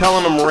 And I'm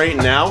telling him right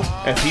now,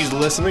 if he's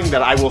listening,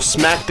 that I will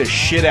smack the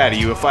shit out of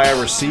you if I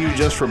ever see you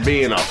just for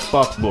being a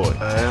fuckboy.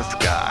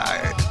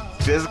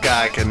 This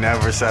guy can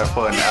never set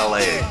foot in LA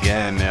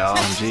again, yo.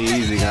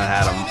 G-Eazy gonna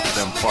have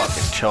them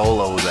fucking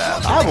cholos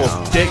out. I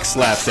will dick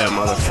slap that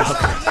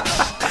motherfucker.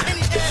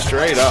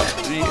 Straight up.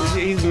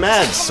 He's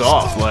mad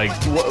soft. Like,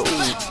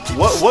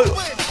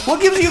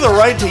 what gives you the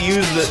right to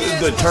use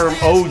the term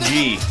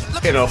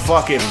OG in a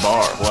fucking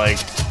bar? Like,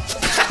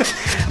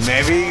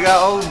 maybe you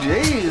got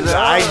OGs.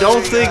 I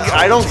don't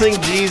think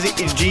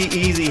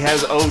G-Eazy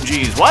has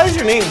OGs. Why is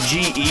your name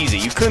G-Eazy?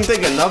 You couldn't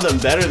think of nothing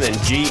better than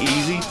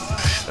G-Eazy?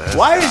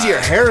 Why is your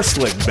hair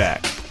slicked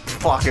back?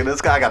 Fucking,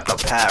 this guy got the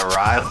Pat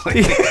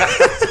Riley.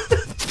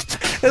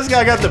 This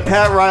guy got the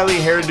Pat Riley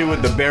hairdo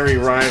with the Barry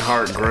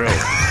Reinhardt grill.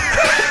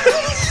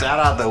 Shout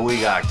out that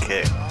we got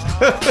kicked.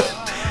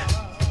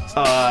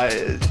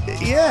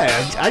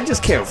 Yeah, I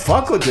just can't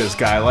fuck with this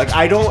guy. Like,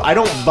 I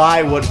don't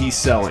buy what he's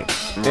selling.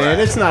 Right. And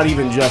it's not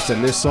even just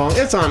in this song,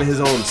 it's on his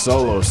own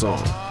solo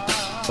song.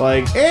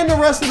 Like, and the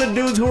rest of the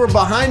dudes who are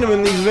behind him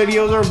in these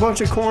videos are a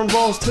bunch of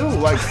cornballs too.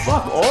 Like,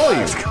 fuck all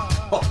you.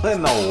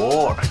 In the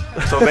war.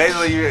 So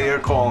basically you're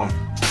calling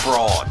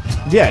fraud.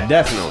 Yeah,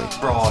 definitely.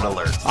 Fraud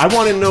alert. I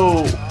want to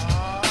know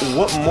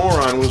what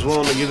moron was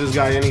willing to give this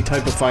guy any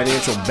type of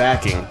financial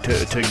backing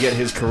to get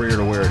his career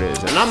to where it is.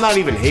 And I'm not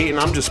even hating,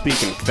 I'm just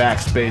speaking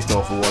facts based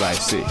off of what I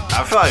see.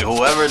 I feel like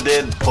whoever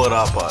did put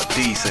up a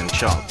decent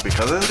chunk,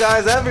 because this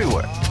guy's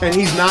everywhere. And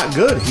he's not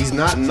good. He's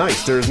not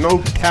nice. There's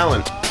no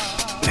talent.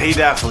 He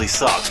definitely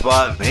sucks,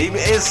 but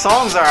his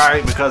songs are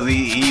alright because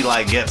he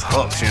like gets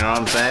hooks, you know what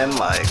I'm saying?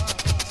 Like,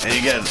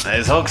 and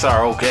his hooks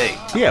are okay.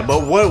 Yeah,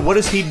 but what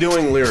is he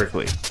doing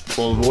lyrically?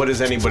 Well, what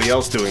is anybody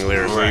else doing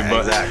lyrically? Right,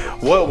 but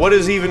exactly.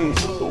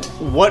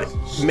 What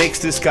makes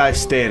this guy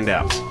stand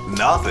out?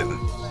 Nothing.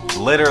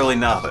 Literally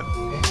nothing.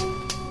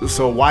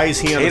 So why is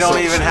he on He don't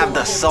even have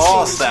the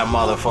sauce that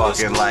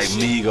motherfucking like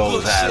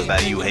Migos has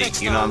that you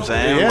hate, you know what I'm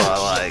saying? Yeah.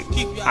 But like,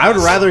 I would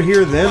rather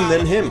hear them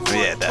than him.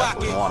 Yeah,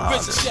 definitely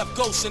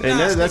 100.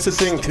 And that's the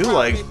thing too,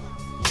 like,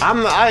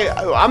 I'm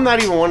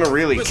not even one to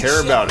really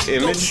care about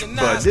image,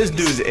 but this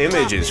dude's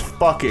image is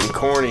fucking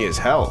corny as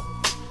hell.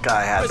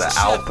 Guy had the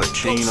Al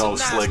Pacino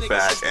slick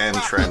back and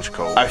trench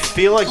coat. I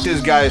feel like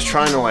this guy is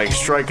trying to like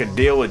strike a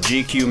deal with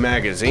GQ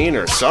magazine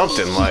or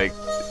something. Like,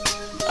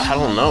 I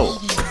don't know.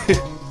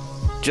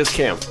 Just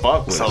can't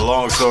fuck with him. So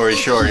long story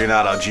short, you're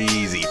not a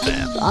G-Eazy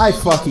fan. I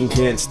fucking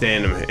can't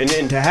stand him.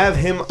 And to have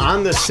him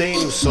on the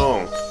same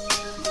song,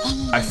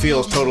 I feel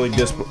is totally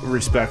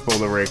disrespectful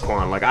to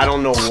Raekwon. Like, I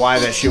don't know why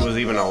that shit was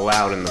even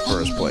allowed in the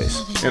first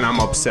place. And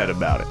I'm upset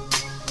about it.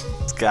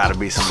 It's gotta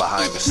be some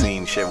behind the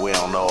scenes shit we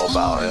don't know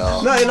about,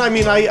 yo. No, and I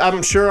mean,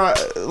 I'm sure,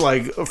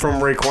 like, from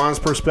Raekwon's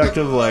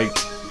perspective, like,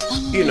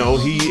 you know,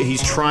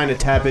 he's trying to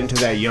tap into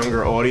that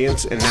younger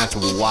audience, and that's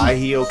why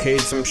he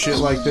okayed some shit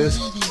like this.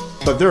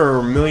 But there are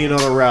a million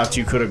other routes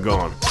you could have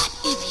gone.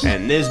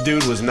 And this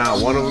dude was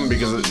not one of them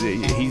because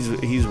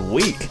he's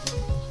weak.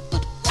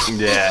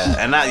 Yeah,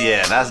 and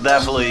that's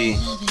definitely...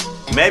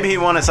 Maybe he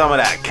wanted some of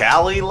that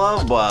Cali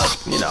love,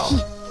 but, you know,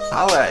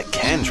 holla at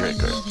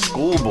Kendrick or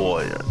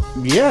Schoolboy or...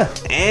 Yeah.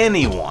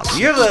 Anyone.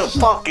 You're the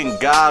fucking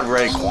god,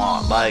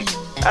 Raekwon. Like,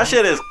 that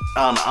shit is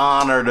an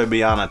honor to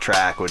be on a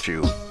track with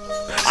you.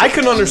 I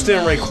can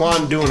understand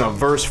Raekwon doing a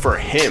verse for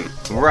him.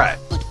 Right.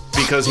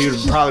 Because he would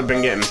probably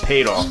been getting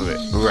paid off of it.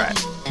 Right.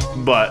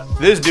 But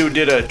this dude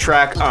did a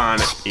track on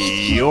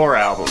your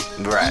album.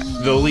 Right.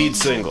 The lead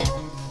single.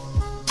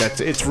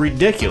 It's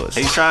ridiculous.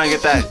 He's trying to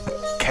get that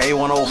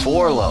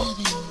K104 low.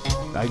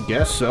 I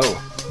guess so.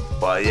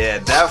 But yeah,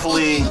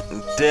 definitely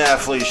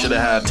should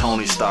have had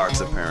Tony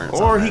Stark's appearance.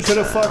 Or he could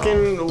have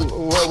fucking,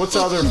 what's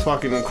the other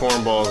fucking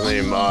cornball's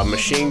name?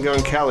 Machine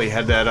Gun Kelly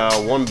had that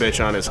one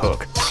bitch on his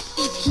hook.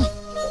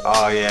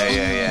 Oh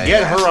yeah.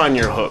 Get her on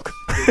your hook.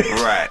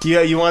 Right.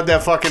 Yeah, you want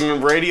that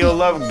fucking radio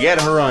love?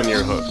 Get her on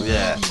your hook.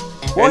 Yeah.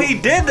 Well, he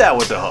did that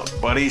with the hook,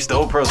 but he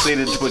still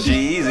proceeded to put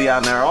G-Eazy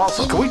on there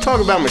also. Can we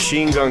talk about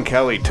Machine Gun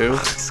Kelly too?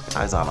 This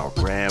guy's on a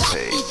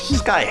rampage.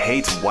 This guy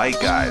hates white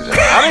guys.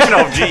 I don't even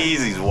know if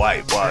G-Eazy's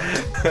white, but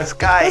this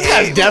guy's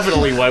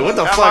definitely white. What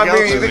the fuck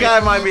else is The he? guy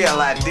might be a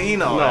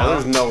Latino. No,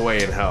 there's no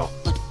way in hell.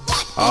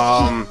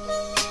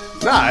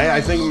 I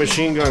think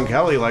Machine Gun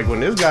Kelly, like when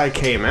this guy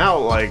came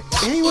out, like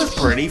he was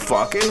pretty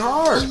fucking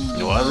hard.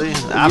 Was he?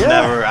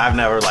 I've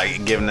never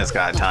like given this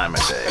guy time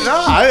of day. No,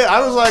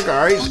 I was like,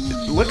 all right,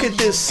 look at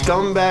this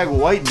scumbag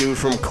white dude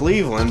from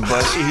Cleveland,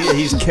 but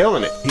he's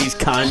killing it. He's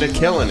kind of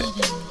killing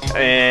it.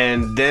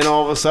 And then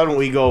all of a sudden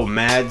we go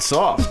mad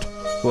soft.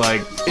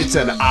 Like it's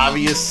an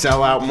obvious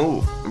sellout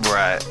move.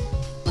 Right.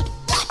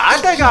 I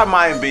think I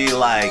might be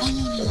like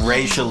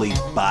racially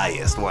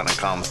biased when it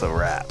comes to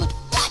rap.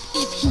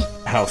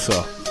 How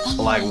so?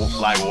 Like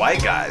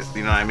white guys,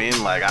 you know what I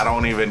mean? Like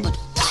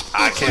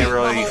I can't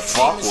really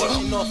fuck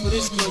with them.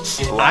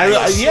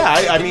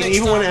 I mean,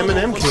 even when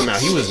Eminem came out,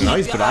 he was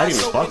nice, but I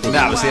didn't fuck with him.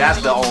 Nah, but see,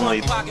 that's the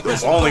only one.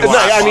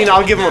 I mean,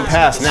 I'll give him a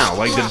pass now.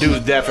 Like the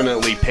dude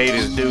definitely paid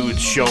his dues,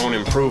 shown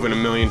and proven a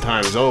million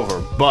times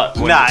over. But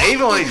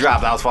even when he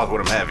dropped, I was fucking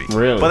with him heavy.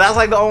 Really? But that's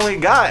like the only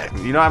guy.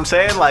 You know what I'm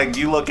saying? Like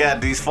you look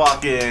at these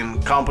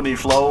fucking Company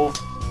Flow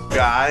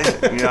guy.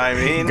 You know what I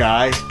mean?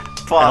 Guy.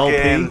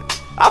 Fucking. LP.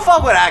 I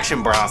fuck with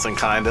Action Bronson,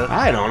 kinda.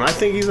 I don't. I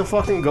think he's a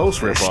fucking ghost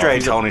ripoff.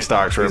 Straight Tony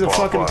Stark's ripoff. He's a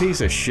fucking piece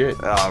of shit.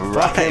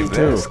 Fuck him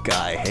too. This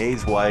guy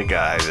hates white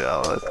guys,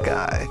 yo. This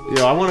guy.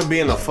 Yo, I want to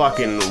be in the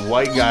fucking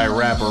white guy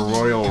rapper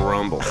Royal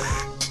Rumble.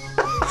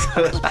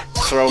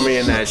 Throw me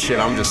in that shit.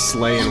 I'm just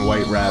slaying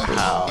white rappers.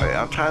 Oh,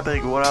 yeah. I'm trying to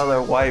think what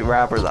other white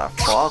rappers I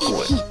fuck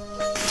with.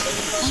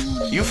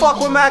 You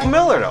fuck with Mac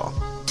Miller though.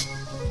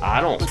 I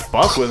don't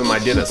fuck with him. I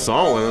did a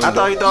song with him. I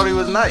thought you thought he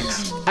was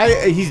nice.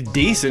 He's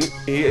decent.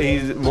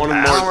 He's one of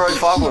the I don't really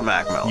fuck with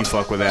Mac Miller. You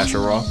fuck with Asher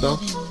Roth though?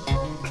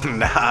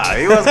 Nah,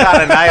 he was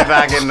kind of nice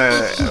back in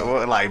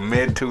the like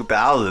mid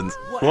 2000s.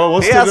 Well,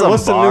 what's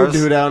the new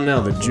dude out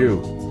now? The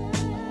Jew.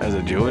 As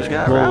a Jewish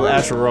guy? Well,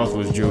 Asher Roth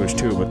was Jewish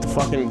too, but the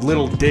fucking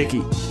Little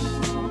Dicky.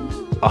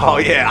 Oh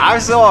yeah, I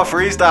saw a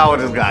freestyle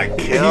with this guy.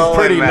 He's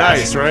pretty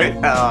nice, right?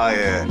 Oh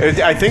yeah.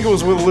 I think it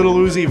was with Lil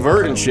Uzi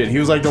Vert and shit. He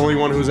was like the only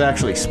one who was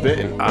actually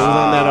spitting. It was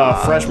on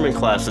that freshman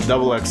class, the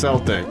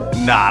XXL thing.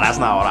 Nah, that's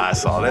not what I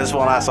saw. This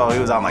one I saw, he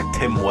was on like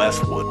Tim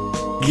Westwood.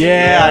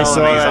 Yeah, I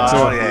saw that too.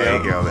 Oh yeah,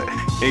 he killed it.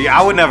 Yeah,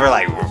 I would never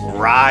like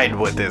ride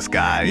with this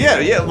guy.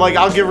 Yeah, like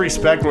I'll give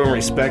respect when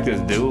respect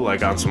is due,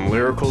 like on some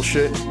lyrical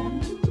shit.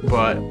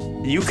 But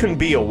you can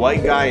be a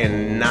white guy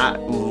and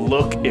not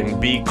look and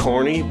be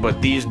corny,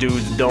 but these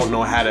dudes don't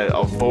know how to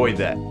avoid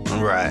that.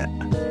 Right.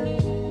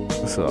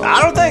 So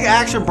I don't think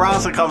Action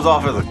Bronson comes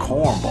off as a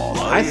cornball,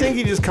 though. I think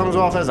he just comes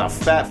off as a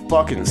fat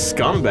fucking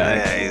scumbag.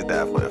 Yeah, he's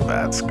definitely a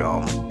fat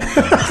scum.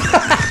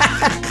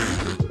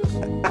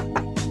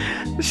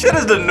 This shit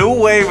is the new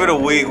wave of the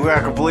week. We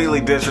are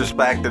completely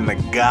disrespecting the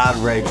god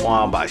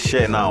Raekwon by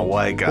shitting on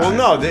white guys. Well,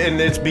 no,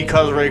 and it's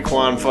because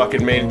Raekwon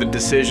fucking made the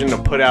decision to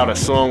put out a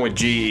song with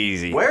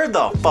G-Eazy. Where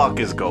the fuck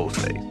is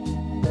Ghostface?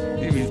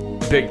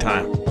 Big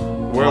time.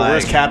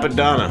 Where's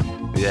Capadonna?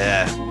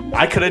 Yeah.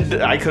 I could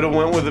have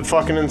went with the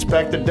fucking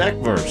Inspector Deck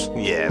verse.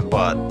 Yeah,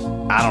 but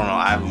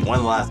I don't know.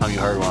 When's the last time you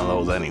heard one of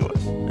those anyway?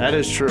 That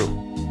is true.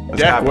 This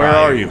Deck, where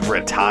are you?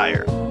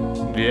 Retired.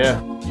 Yeah.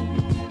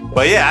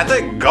 But yeah, I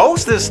think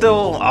Ghost is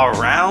still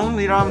around,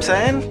 you know what I'm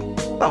saying?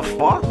 The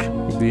fuck?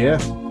 Yeah.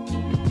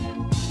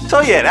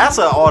 So yeah, that's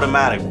an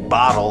automatic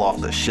bottle off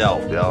the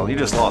shelf, yo. You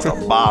just lost a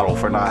bottle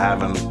for not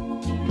having...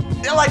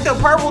 Like the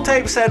Purple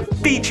Tape said,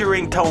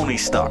 featuring Tony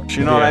Stark.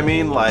 You know what I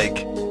mean?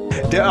 Like...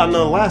 On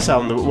the last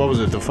album, what was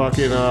it? The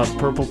fucking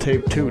Purple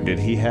Tape 2, did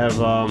he have...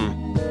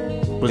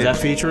 Was that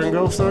featuring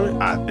Ghost on it?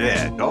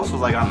 Yeah, Ghost was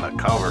like on the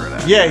cover of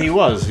that. Yeah, he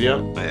was,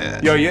 yep. Yeah.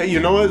 Yo,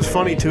 you know what's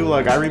funny too?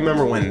 Like, I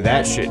remember when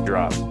that shit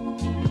dropped.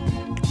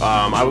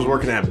 I was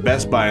working at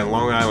Best Buy in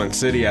Long Island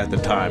City at the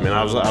time, and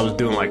I was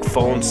doing like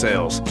phone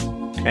sales.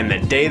 And the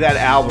day that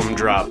album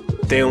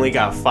dropped, they only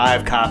got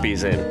 5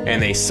 copies in,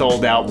 and they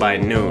sold out by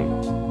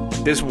noon.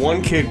 This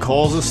one kid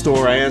calls the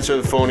store, I answer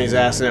the phone, he's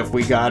asking if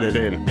we got it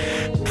in.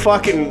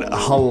 Fucking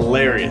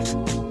hilarious.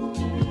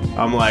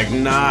 I'm like,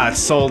 nah, it's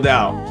sold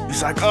out.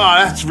 He's like, oh,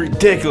 that's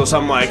ridiculous.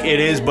 I'm like, it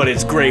is, but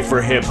it's great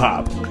for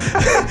hip-hop.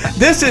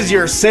 This is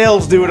your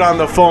sales dude on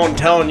the phone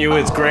telling you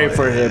it's great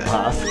for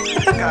hip-hop.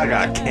 I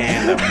got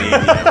canned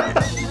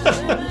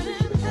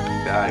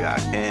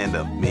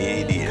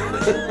immediately.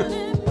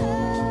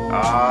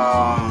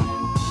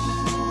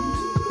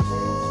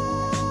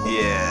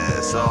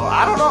 Yeah, So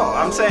I don't know.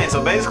 I'm saying,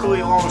 so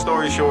basically, long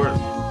story short,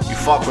 you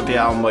fuck with the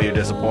album, but you're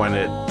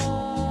disappointed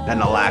in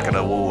the lack of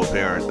the Wu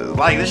appearances.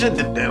 Like this shit,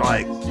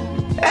 like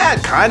it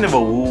had kind of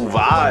a Wu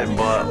vibe,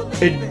 but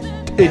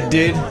it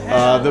did.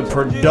 The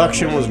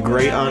production was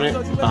great on it.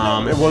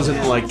 It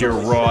wasn't like your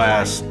raw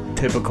ass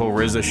typical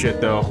RZA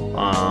shit though.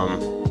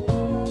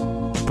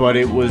 But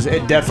it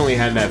definitely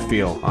had that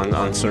feel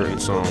on certain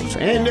songs.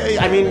 And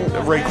I mean,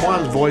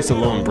 Raekwon's voice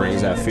alone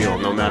brings that feel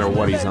no matter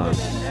what he's on.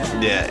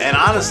 Yeah, and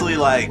honestly,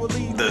 like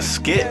the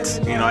skits,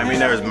 you know, I mean,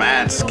 there's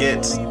mad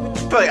skits. I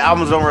feel like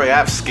albums don't really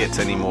have skits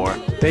anymore.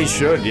 They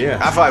should, yeah.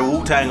 I feel like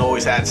Wu-Tang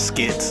always had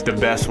skits. The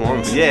best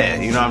ones. Yeah,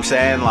 you know what I'm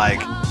saying?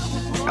 Like,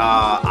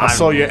 I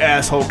saw your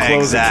asshole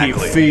close and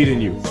keep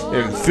feeding you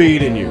and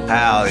feeding you.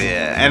 Hell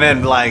yeah. And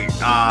then like,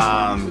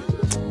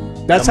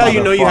 that's how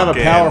you know you have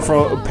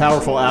a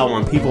powerful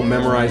album when people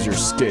memorize your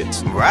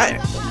skits. Right.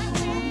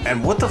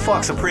 And what the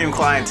fuck, Supreme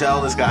Clientele?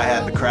 This guy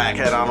had the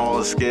crackhead on all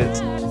the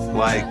skits.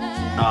 Like,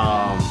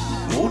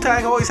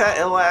 Wu-Tang always had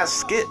ill-ass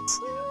skits.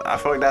 I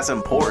feel like that's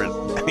important.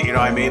 You know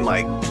what I mean?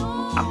 Like,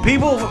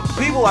 people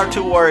are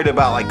too worried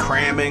about like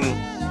cramming,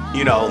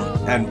 you know,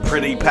 and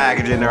pretty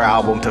packaging their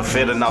album to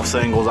fit enough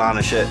singles on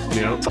and shit.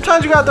 You know,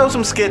 sometimes you gotta throw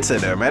some skits in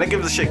there, man. It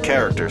gives the shit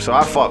character. So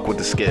I fuck with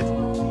the skits.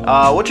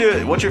 What's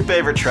your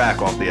favorite track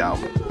off the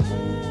album?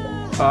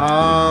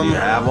 You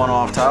have one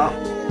off top?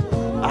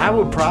 I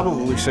would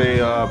probably say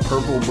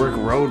Purple Brick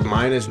Road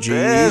minus G-Eazy.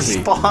 This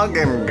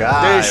fucking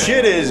guy. This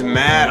shit is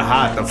mad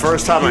hot. The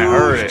first time I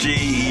heard it.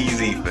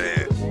 G-Eazy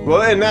fan.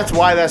 Well, and that's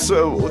why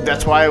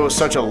it was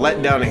such a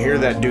letdown to hear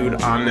that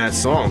dude on that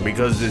song,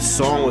 because this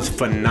song was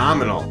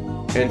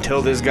phenomenal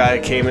until this guy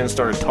came in and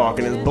started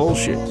talking his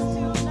bullshit.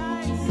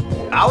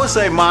 I would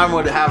say mine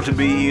would have to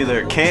be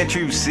either Can't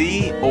You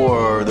See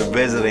or The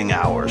Visiting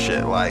Hours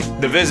shit. Like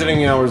The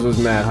Visiting Hours was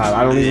mad hot.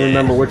 I don't even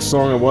remember which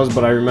song it was,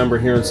 but I remember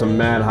hearing some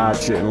mad hot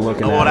shit and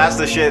looking at it. Well, that's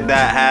the shit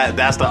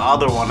that's the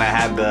other one that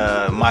had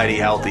the Mighty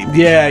Healthy beat.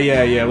 Yeah.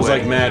 It was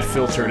like mad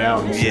filtered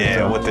out and shit.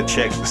 Yeah, with the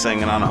chick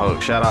singing on the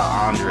hook. Shout out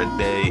Andre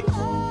Day.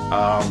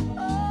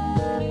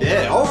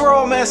 Yeah,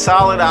 overall, man,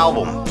 solid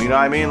album. You know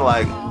what I mean?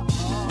 Like,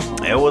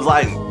 it was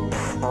like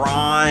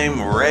prime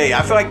Ray.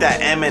 I feel like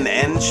that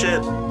M&N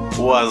shit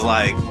was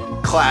like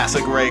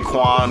classic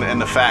Raekwon, and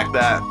the fact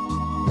that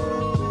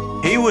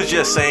he was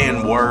just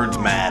saying words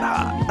mad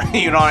hot.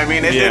 You know what I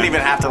mean? It didn't even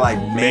have to like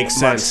make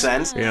much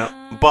sense. Yeah.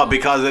 But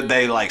because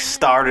they like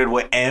started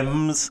with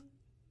M's,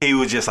 he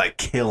was just like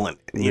killing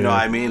it. You know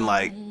what I mean?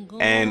 Like,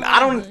 and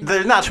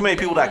there's not too many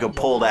people that could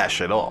pull that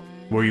shit off.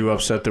 Were you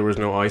upset there was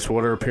no Ice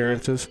Water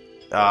appearances?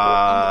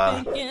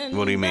 What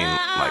do you mean?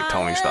 Like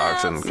Tony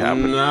Starks and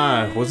Captain?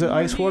 Nah, was it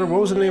Ice Water? What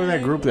was the name of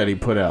that group that he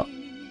put out?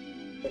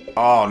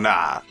 Oh,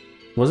 nah.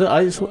 Was it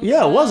Ice?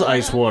 Yeah, it was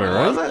Ice Water,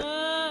 right? Was it?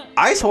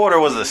 Ice Water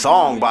was a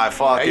song by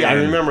fucking. I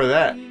remember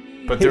that.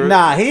 But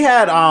he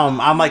had on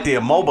like the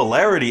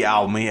Immobilarity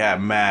album, he had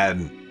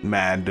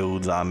mad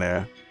dudes on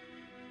there.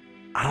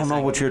 I don't know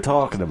what you're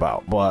talking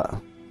about, but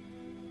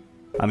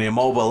on the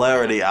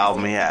Immobilarity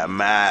album, he had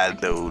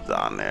mad dudes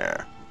on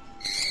there.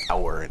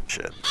 Hour and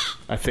shit.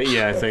 I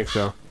think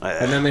so.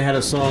 And then they had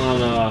a song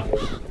on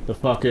the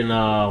fucking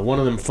one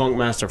of them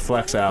Funkmaster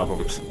Flex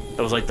albums.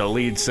 That was like the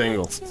lead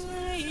single.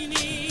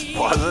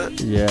 Was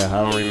it? Yeah,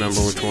 I don't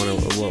remember which one.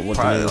 What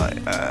probably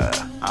like I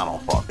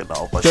don't fucking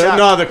know. But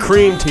the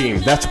Cream Team.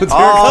 That's what they're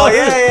called. Oh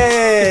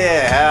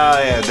yeah. Hell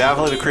yeah,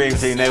 definitely the Cream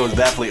Team. They was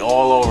definitely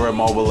all over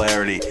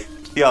Immobilarity.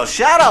 Yo,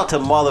 shout out to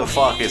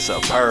motherfucking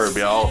Superb,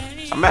 yo.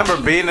 I remember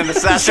being in the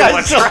session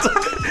with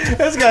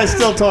this guy's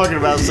still talking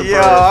about Superb.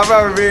 Yo, I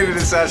remember being in the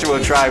session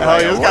with Tribe.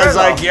 This guy's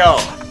like, yo,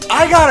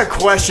 I got a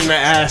question to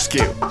ask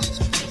you.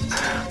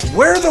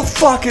 Where the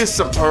fuck is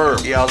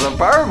Superb? Yo,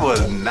 Superb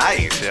was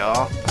nice,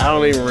 yo. I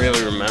don't even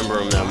really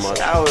remember him that much.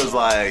 I was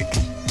like,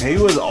 he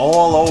was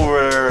all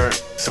over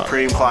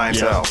Supreme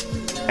Clientele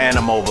and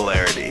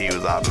Immobilarity. He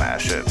was on that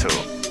shit too.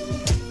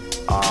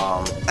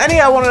 And he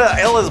had one of the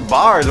illest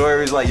bars where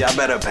he's like, y'all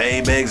better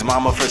pay Big's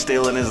mama for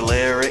stealing his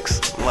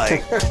lyrics.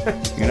 Like,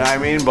 you know what I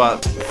mean?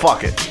 But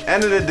fuck it.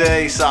 End of the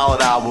day,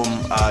 solid album.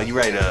 You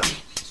ready to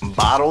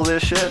bottle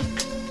this shit?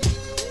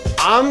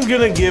 I'm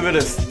gonna give it a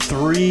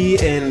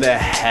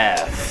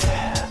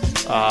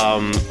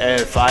 3.5.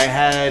 If I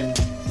had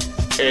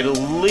at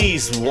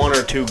least one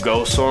or two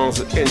ghost songs,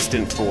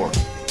 instant 4.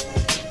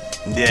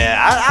 Yeah,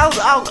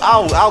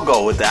 I'll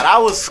go with that. I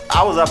was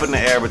up in the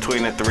air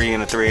between a 3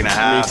 and a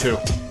 3.5. Me too.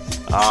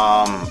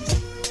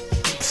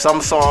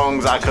 Some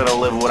songs I could have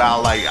lived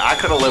without. Like I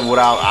could have lived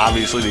without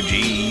obviously the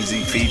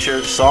G-Eazy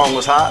feature. Song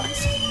was hot.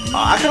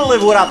 I could have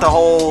lived without the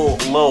whole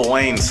Lil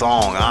Wayne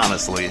song.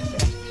 Honestly,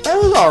 it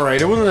was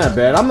alright. It wasn't that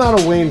bad. I'm not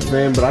a Wayne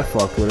fan, but I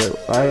fucked with it.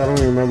 I don't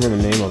even remember the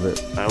name of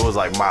it. It was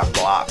like My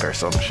Block or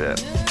some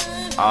shit.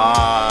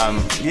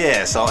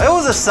 Yeah. So it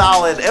was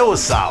solid.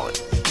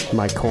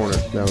 My Corner.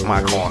 That was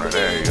My Corner.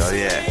 There you go.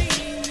 Yeah.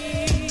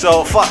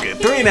 So fuck it.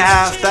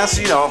 3.5. That's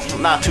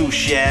not too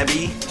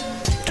shabby.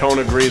 Tone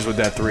agrees with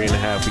that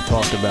 3.5. We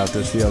talked about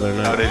this the other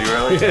night. Oh, did you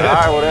really? Yeah. All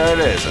right, well, there it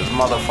is. It's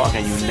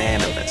motherfucking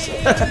unanimous.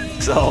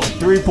 So,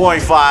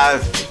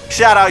 3.5.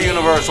 Shout out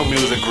Universal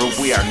Music Group.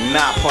 We are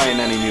not playing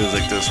any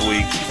music this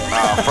week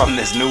from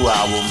this new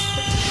album.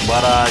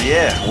 But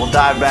yeah, we'll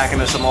dive back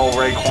into some old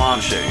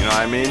Raekwon shit, you know what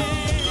I mean?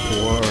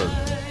 Word.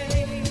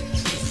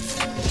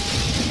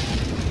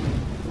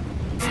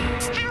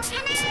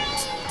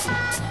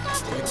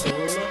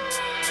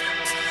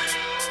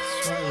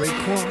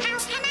 Raekwon.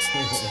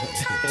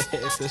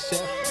 It's the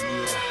chef.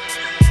 Yeah.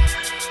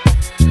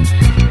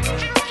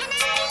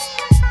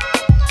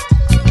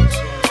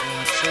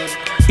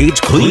 It's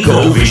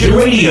Clico Vision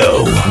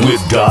Radio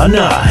with Don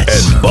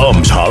Knotts and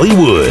Bums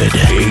Hollywood,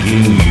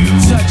 taking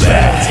you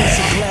back.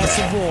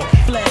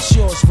 Flash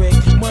yours, Rick.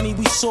 Money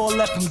we saw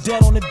left him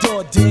dead on the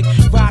door, dick.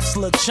 Rocks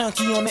look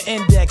chunky on the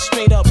index.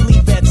 Straight up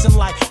Levettes and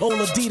like old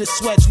Adidas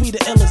sweats. We the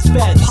illest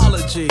vets.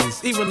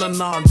 Apologies, even the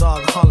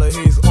non-dog holler,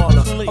 he's all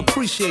a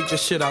appreciate your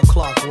shit out,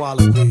 Clark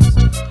Wallabies.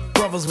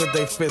 Brothers with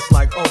they fists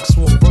like oak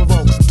swoon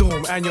provokes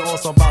doom, and you're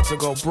also about to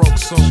go broke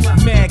soon.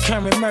 Mad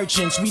current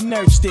merchants, we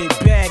nursed it.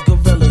 Bad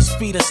gorillas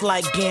feed us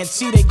like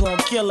Gantee, they gon'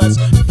 kill us.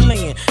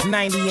 Fleeing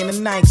 90 in a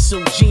night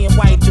suit, G and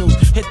white dudes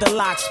hit the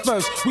locks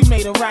first. We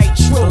made a right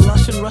trip.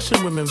 The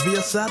Russian women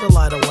via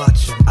satellite are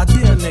watching. I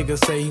dare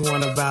niggas say he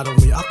wanna battle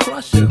me, I'll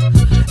crush him.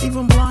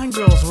 Even blind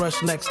girls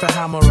rush next to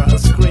Hammerer and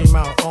scream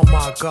out, oh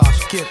my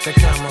gosh, get the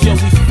camera. Yo,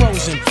 we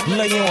frozen,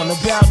 lay on.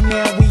 About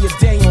now, we a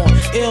day on.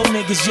 Ill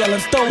niggas yelling,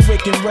 throw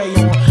Rick and Ray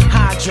on.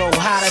 Hydro,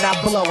 how did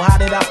I blow? How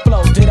did I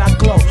flow? Did I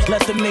glow?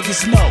 Let them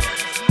niggas know.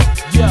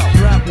 Yo,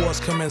 rap wars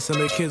commence and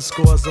the kid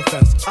scores the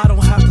fence. I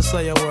don't have to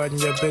say a word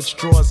and your bitch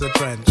drawers are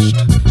drenched.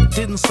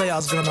 Didn't say I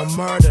was gonna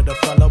murder the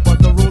fella, but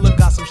the ruler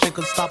got some shit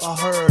could stop a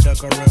herd of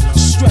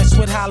gorillas. Stressed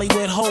with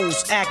Hollywood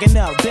hoes, acting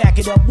up, back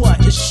it up what?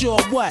 It's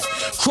sure what?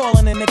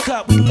 Crawling in the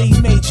cup, we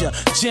leave major.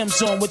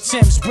 Gems on with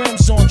Tim's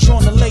brims on,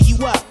 trying to lay you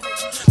up.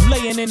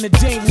 Laying in the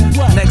day, we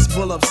what? Next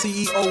bull up,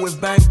 CEO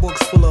with bank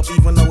books full up,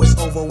 even though it's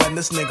over when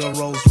this nigga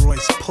Rolls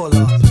Royce pull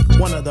up.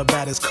 One of the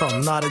baddest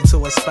come, nodded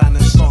to a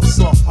Spanish song,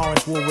 soft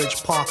orange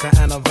Woolrich Parker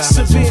and a Van.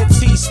 Severe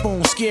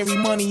teaspoon, scary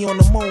money on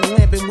the moon,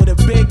 lamping with a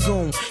big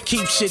goon.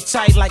 Keep shit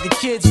tight like a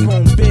kid's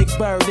room. Big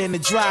bird in the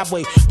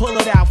driveway, pull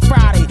it out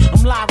Friday.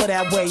 I'm live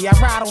that way. I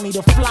ride on need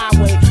a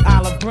flyway.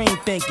 Olive green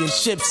thinking,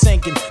 ship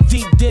sinking,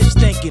 deep dish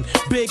thinking,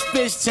 big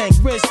fish tank,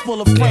 wrist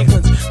full of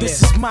Franklins.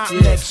 This is my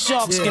neck,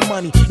 shark skin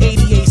money.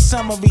 88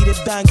 summary, the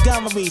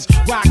Montgomerys,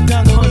 rock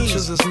dungarees.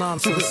 Punches is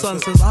nonsense. Son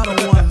says I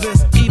don't want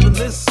this, even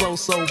this so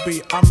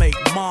beat. I make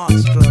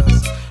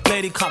monsters.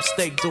 Lady cop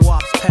steak,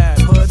 Dewop's pad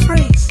hood.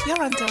 Freeze, you're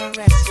under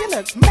arrest. You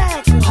look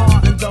mad.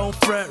 Hard and don't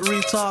fret,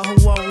 retard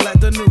who won't let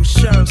the new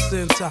sheriffs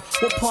in town.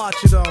 What part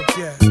you don't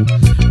get?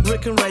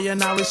 Rick and Ray are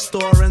now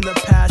restoring the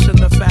passion,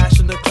 the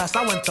fashion, the class.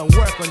 I went to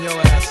work on your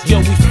ass. Yo,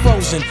 we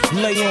frozen,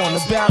 lay on.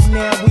 About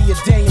now, we a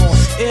day on.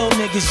 Ill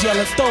niggas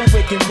yelling, throw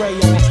Rick and Ray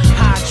on.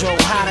 Hydro,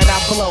 how did I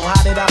blow?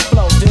 How did I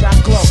flow? Did I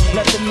glow?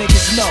 Let them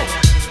niggas know.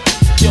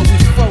 Yo, we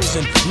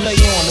frozen, lay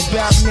on.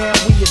 About now,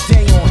 we a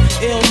day on.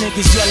 Ill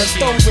niggas yelling,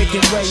 throw Rick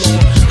and Ray on.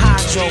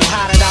 Hydro,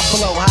 how did I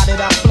blow? How did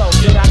I flow?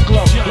 Did I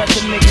glow? Let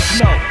them niggas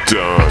know.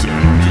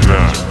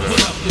 What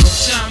up, yo?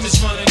 Time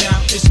is running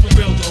out, it's for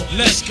real though.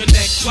 Let's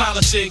connect,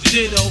 politics,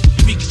 ditto.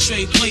 We can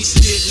trade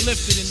places, get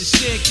lifted in the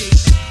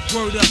staircase.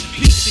 Word up,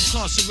 peace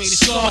incarcerated,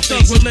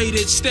 Scarface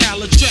related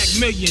style attract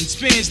millions.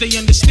 Fans, they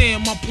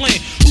understand my plan.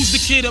 Who's the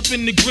kid up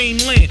in the green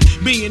land?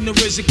 Me and the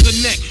RZA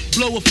connect.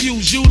 Blow a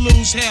fuse, you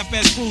lose.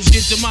 Half-ass crews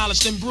get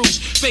demolished and bruised.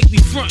 Fake be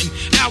frontin',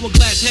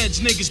 hourglass heads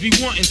niggas be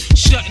wantin'.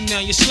 Shutting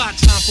down your slot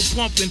time for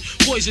pumping.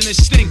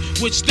 Poisonous sting,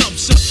 which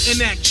dumps up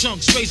and act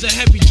chunks. Raise a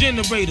heavy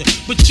generator.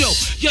 But yo,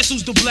 guess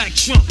who's the black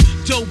trump?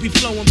 Dough be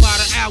flowing by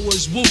the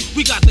hours. Woo,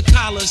 we got the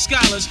collars,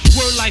 scholars.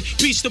 Word like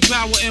peace to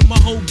power in my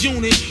whole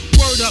unit.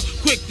 Word up,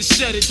 quick to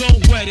set it,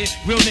 don't wet it.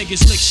 Real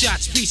niggas lick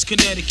shots, peace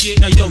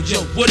Connecticut. Now yo,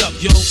 what up,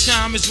 yo?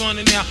 Time is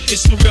running out,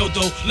 it's for real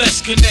though.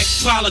 Let's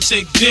connect,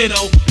 politics,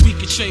 ditto. We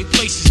can trade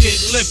places, get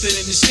lifted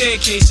in the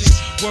staircases.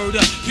 Word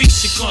up,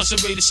 peace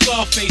incarcerated,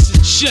 Scarfaces.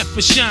 Chef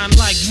for shine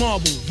like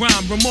marble,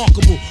 rhyme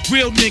remarkable.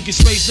 Real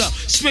niggas raise up,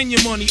 spend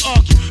your money,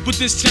 argue.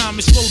 But this time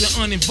it's for the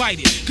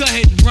uninvited. Go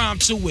ahead and rhyme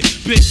to it.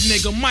 Big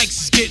nigga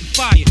Mike's is getting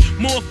fired.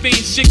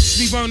 Morphine chicks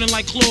be burning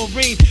like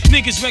chlorine.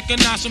 Niggas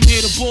recognize from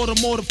here to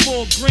Baltimore to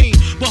Fort Greene.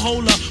 But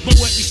hold up, my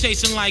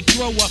reputation like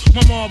thrower.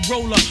 My mob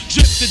roller,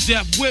 drip to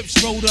death,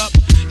 whips rolled up.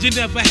 You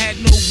never had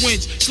no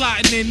wins.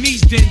 Sliding in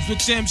these dens with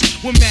Timbs,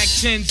 with Mac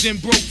 10s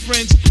and broke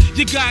friends.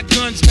 You got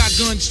guns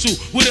too.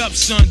 What up,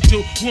 son,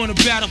 do? Wanna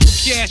battle for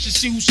cash and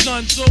see who's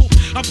son too?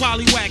 I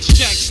probably wax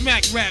track,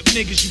 smack rap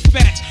niggas, you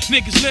facts.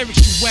 Niggas lyrics,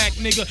 you whack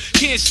nigga.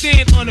 Can't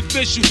stand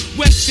unofficial,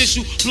 wet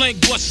tissue,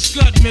 blank busts,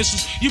 scud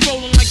missiles. You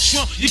rolling like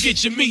Trump, you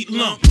get your meat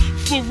lump.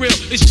 For real,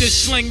 it's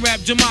just slang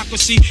rap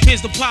democracy.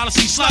 Here's the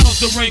policy, slide off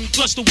the ring,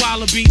 plus the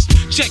wallabies.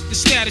 Check the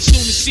status,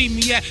 soon to see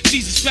me at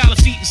Caesar's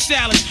Palace eating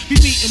salads. Be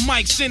meeting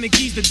Mike sending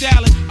keys to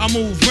Dallas. I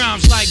move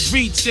rhymes like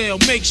retail,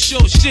 make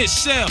sure shit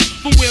sell.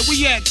 From where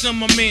we at to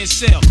my man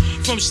sell.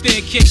 From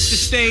staircase to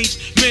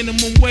stage,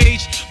 minimum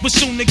wage, but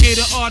soon to get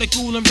an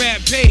article and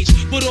rap page.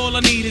 But all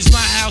I need is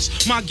my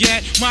house, my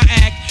gat, my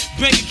act.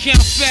 Bank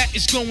account fat,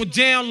 it's going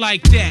down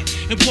like that.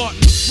 And pardon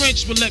the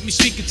French, but let me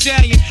speak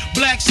Italian.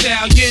 Black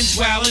stallions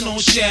wildin' on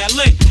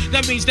Shaolin.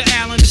 That means the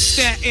Allen is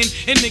Staten,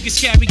 and niggas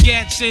carry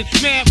gats in.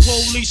 Mad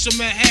police from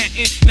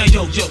Manhattan. Now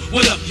yo,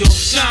 what up, yo?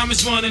 Time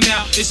is running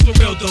out, it's for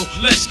real though.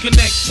 Let's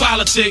connect,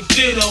 politic,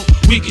 ditto.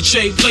 We can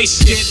trade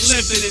places, get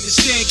lifted in the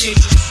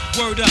staircases.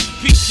 Word up,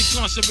 peace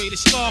incarcerated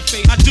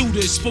Scarface. I do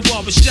this for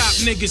barbershop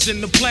niggas in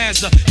the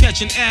plaza,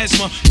 catching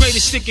asthma.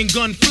 Greatest stick and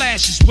gun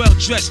flashes, well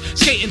dressed,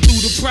 skating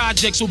through the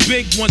projects with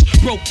big ones.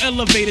 Broke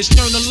elevators,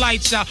 turn the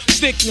lights out,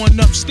 stick one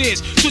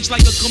upstairs. Switch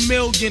like a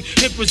chameleon,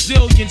 hit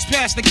Brazilians,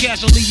 pass the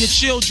cash, I'll leave your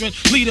children,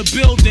 lead a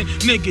building.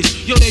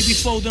 Niggas, yo, they be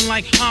folding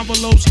like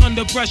envelopes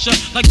under pressure,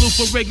 like Lou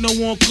Ferrigno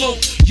on coke.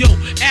 Yo,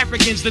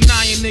 Africans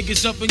denying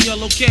niggas up in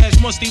yellow cash,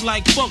 musty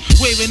like fuck,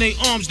 waving their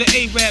arms, the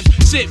Arabs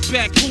sit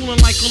back, cooling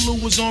like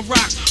Kalu was on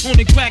rocks, on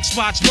the crack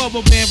spots,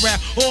 rubber band rap,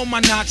 all my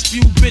knots,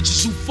 few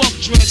bitches who fuck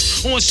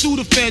dreads, on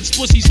Suda Feds,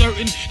 pussies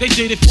hurting, they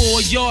did it for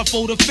a yard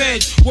for the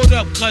feds. Word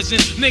up, cousin,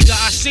 nigga,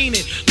 I seen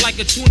it, like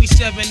a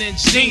 27-inch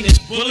Zenith,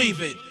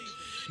 believe it.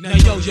 Now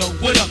yo,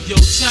 what up, yo?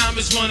 Time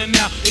is running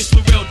out, it's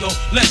for real though.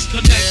 Let's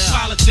connect,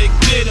 politic,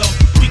 ditto.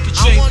 We can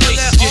trade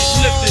places, get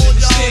lifted in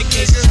the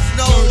staircases.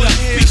 Word up,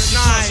 peace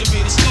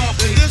incarcerated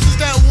Scarface. This is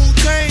that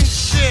Wu-Tang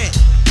shit.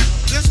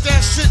 This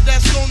that shit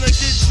that's gonna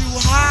get you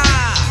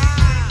high.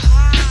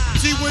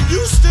 See, when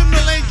you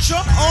stimulate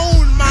your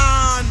own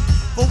mind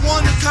for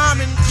one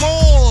common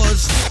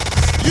cause,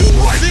 you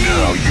right see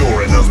now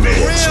you're in the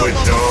mix with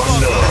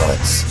Don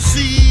Nuts.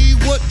 See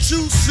what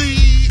you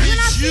see,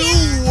 it's you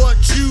what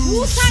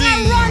you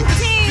see.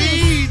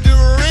 Be the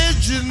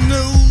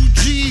original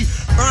G,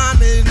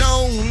 rhyming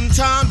on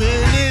time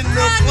and in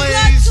the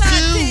place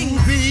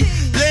to be.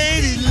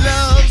 Lady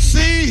love,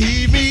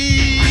 see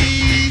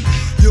me.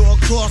 You're a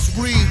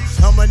crossbreed,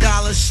 I'm a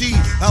dollar sheet.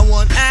 I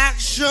want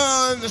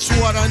action, that's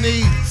what I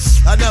need.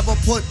 I never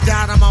put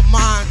doubt in my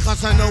mind,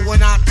 cause I know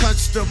when I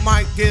touch the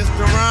mic, it's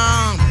the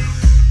rhyme.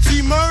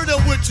 See, murder,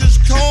 which is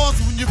caused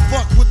when you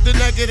fuck with the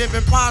negative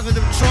and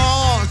positive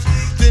charge.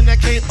 Then I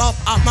came up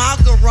out my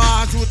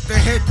garage with the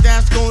hit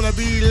that's gonna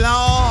be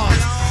lost.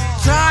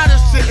 Tired of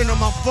sitting on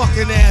my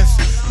fucking ass.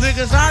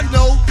 Niggas I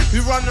know be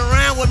running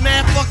around with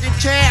mad fucking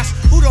cash.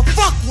 Who the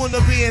fuck wanna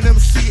be an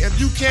MC if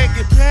you can't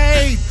get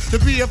paid to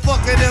be a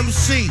fucking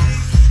MC?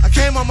 I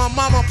came on my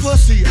mama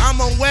pussy, I'm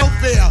on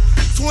welfare.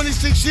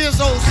 26 years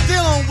old,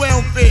 still on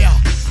welfare.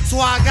 So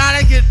I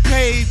gotta get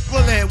paid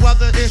for that,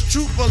 whether it's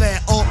truthfully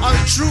or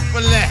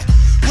untruthfully.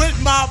 With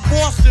my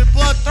Boston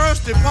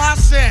bloodthirsty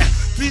posse,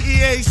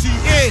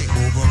 P-E-A-C-E.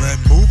 Move 'em in,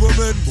 move 'em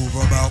in, move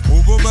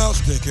 'em out,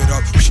 stick it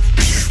up.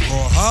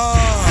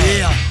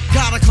 Yeah,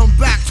 gotta come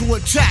back to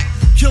attack,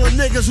 killing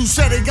niggas who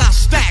say they got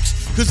stacks,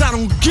 cause I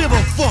don't give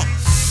a fuck.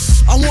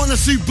 I wanna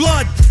see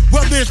blood,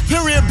 whether it's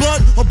period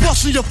blood or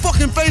busting your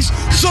fucking face,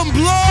 some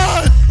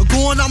blood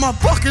going out my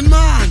fucking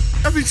mind.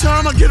 Every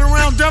time I get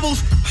around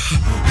devils,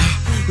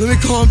 let me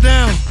calm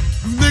down.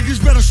 You niggas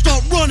better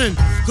start running,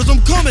 cause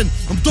I'm coming.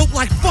 I'm dope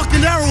like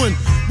fucking heroin.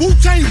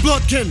 Wu-Tang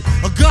bloodkin,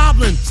 a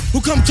goblin who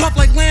come tough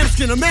like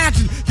lambskin.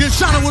 Imagine getting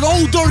shot at with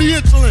old dirty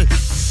insulin.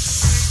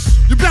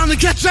 You're bound to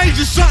catch AIDS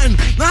or something.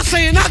 Not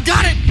saying I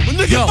got it, but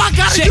nigga, Yo, if I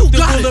got check it, you the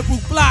got it.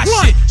 bulletproof fly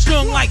What? shit,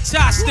 strung like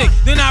tie stick.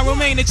 Then I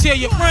remain to tear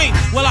your brain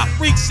while I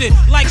freaks it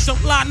like some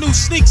fly new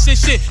sneaks and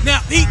shit. Now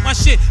eat my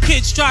shit.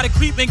 Kids try to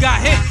creep and got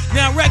hit.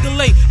 Now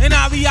regulate, and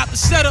I'll be out to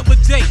set up a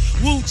date.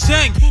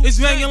 Wu-Tang is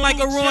banging like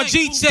a Ron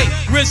G tape.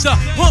 RZA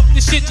pump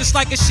the shit just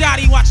like a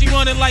shotty. Watch him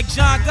running like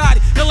John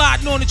Gotti.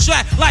 Colliding on the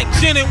track like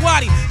Jen and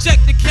Waddy. Check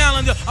the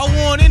calendar. I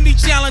want any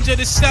challenger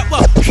to step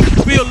up.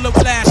 Build the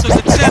blast as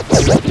a temp.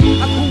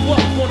 I grew up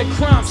on the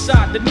crime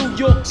side, the New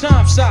York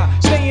Times side.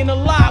 Staying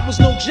alive was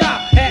no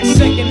job, had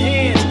second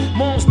hands.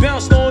 Moms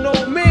bounced on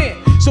old man,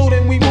 so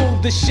then we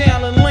moved to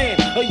Shaolin Land.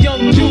 A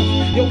young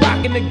youth, you're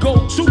rocking the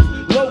go-to.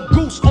 Low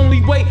goose,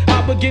 only way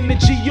I begin to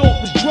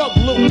G-York was drug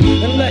loot.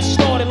 And let's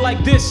start it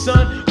like this,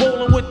 son.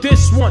 Rolling with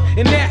this one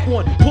and that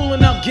one,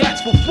 pulling out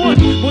gats for fun.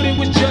 But it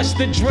was just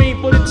a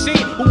dream for the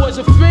team who was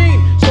a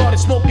fiend. Started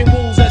smoking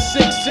rules at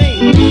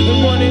 16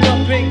 and running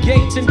up in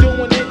gates and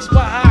doing hits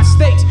by high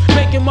stakes.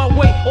 Making my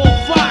way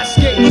on fire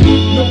skates.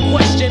 No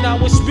question I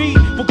was speed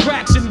for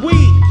cracks and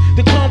weed.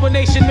 The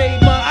combination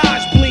made my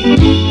eyes bleed.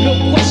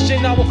 No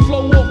question I would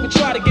flow off and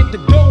try to get the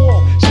dough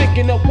off.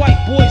 Sticking up white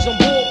boys on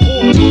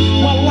boards.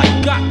 My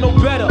life got no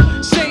better.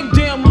 Same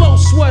damn low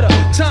sweater.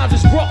 Times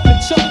is rough and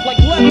tough like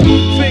leather.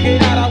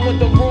 Figured out I went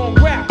the wrong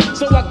route.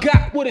 So I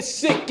got with a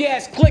sick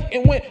ass click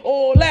and went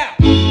all out.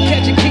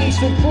 Catching keys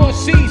from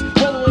cross seas.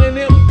 Rolling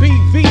in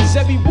MPVs.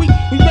 Every week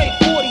we made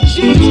 40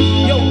 G's.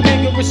 Yo,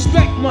 nigga,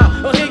 respect my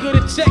a nigga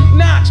to tech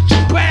notch.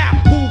 Bow,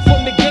 move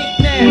from the gate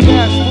now.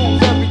 Cash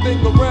moves everything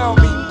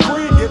around me.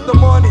 Green, get the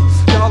money.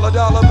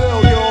 Dollar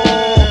bill, yo.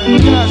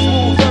 Cash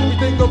moves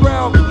everything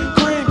around me.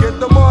 Green, get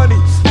the money.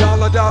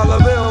 Dollar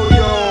bill,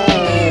 yo.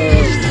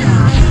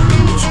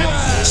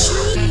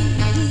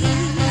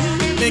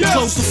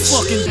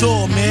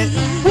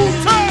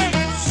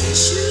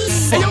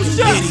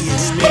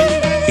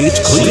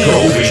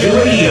 Clico Vision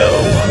Radio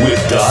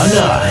with Don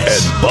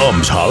Knotts and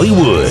Bums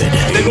Hollywood.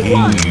 Taking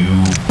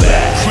you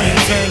back. Cream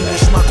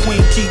English, my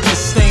queen keep it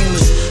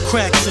stainless.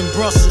 Cracks in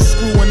Brussels,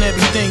 screwing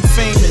everything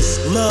famous.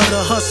 Love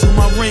to hustle,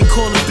 my ring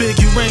call it Big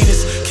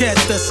Uranus.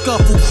 Catch that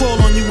scuffle, crawl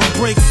on you and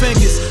break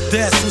fingers.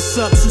 That's what's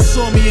up, who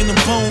saw me in the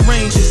bone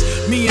ranges.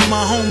 Me and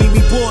my homie,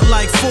 we bought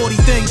like 40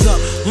 things up.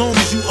 Long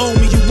as you owe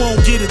me, you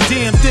won't get a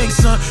damn thing,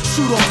 son.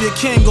 Shoot off your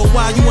Kango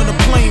while you in the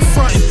plane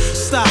frontin'.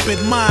 Stop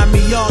admiring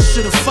me, y'all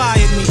should've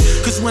fired me.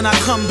 Cause when I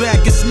come back,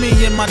 it's me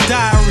and my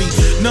diary.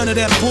 None of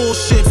that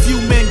bullshit,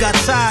 few men got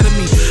tired of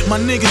me. My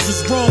niggas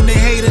was wrong, they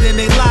hated and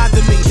they lied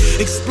to me.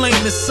 Explain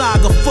the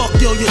saga, fuck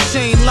yo, your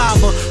chain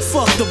lava.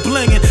 Fuck the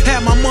blingin',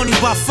 had my money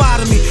by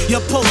 5 to me.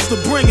 You're supposed to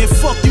bring it,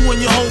 fuck you and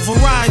your whole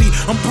variety.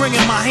 I'm bringing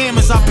my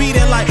hammers, I beat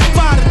it like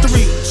 5 to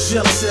 3.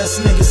 Jealous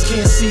ass niggas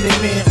can't see they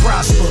man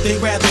prosper. They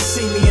rather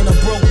see me in a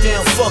broke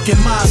down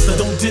fucking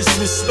Mazda. Don't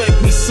disrespect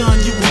me, son,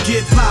 you will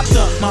get popped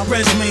up. My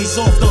resume's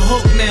off the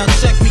hook now,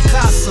 check me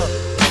casa.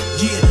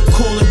 Yeah,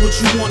 call it what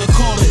you wanna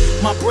call it.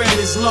 My bread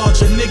is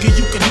larger, nigga,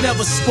 you can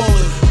never spoil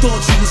it. Thought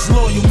you was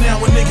loyal,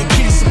 now a nigga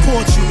can't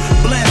support you.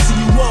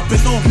 Blasting you up and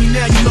off me,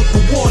 now you look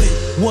rewarded.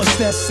 What's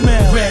that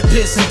smell? Rat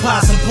piss and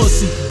possum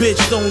pussy. Bitch,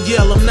 don't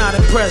yell, I'm not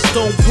impressed,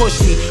 don't push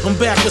me. I'm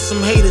back with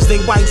some haters, they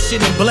wipe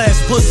shit and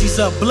blast pussies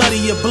up.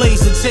 Bloody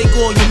ablaze and take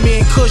all your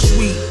man kush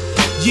weed.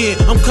 Yeah,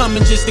 I'm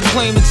coming just to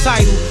claim the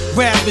title.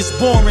 Rap is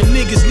boring,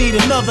 niggas need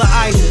another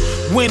idol.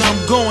 When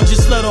I'm gone,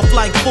 just let off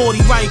like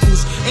 40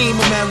 rifles. Aim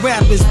 'em at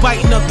rappers,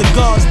 biting up the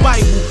God's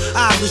Bible.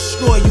 I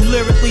destroy you,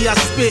 lyrically I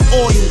spit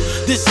oil.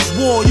 This is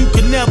war, you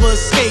can never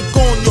escape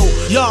Gonyo.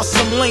 Y'all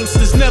some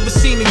lamesters, never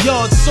seen a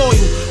yard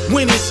soil.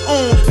 When it's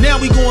on, now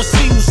we gon'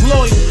 see who's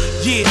loyal.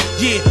 Yeah,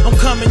 I'm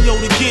coming, yo,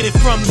 to get it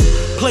from you.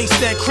 Place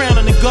that crown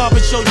in the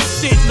garbage, yo, you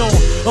sitting on.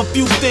 A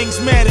few things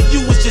matter,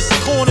 you was just a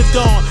corner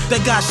don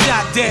that got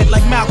shot dead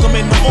like Malcolm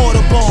in the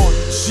Audubon.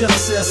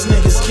 Jealous ass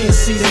niggas can't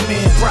see their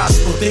man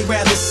prosper. They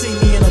rather see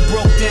me in a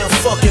broke down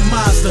fucking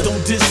Mazda.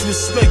 Don't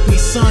disrespect me,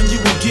 son, you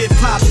will get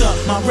popped up.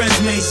 My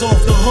resume's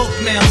off the hook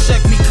now,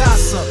 check me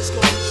casa.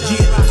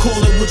 Yeah, call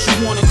it what you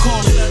wanna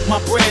call it. My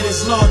bread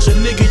is larger,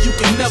 nigga, you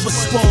can never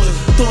spoil it.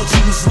 Thought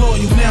you was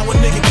loyal, now a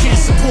nigga can't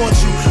support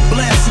you.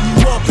 Blasting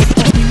you up and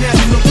fuck me, now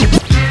you look.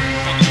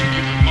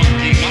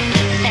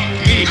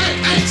 Hey,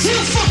 who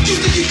the fuck you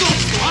think you go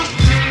for, huh?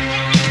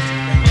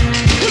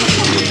 Who the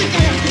fuck you think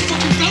I am, you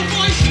fucking dumb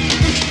boy?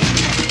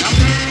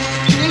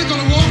 You wanna go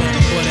to war?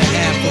 What a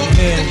half a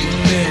man,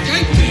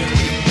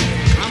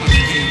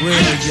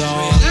 real,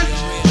 y'all.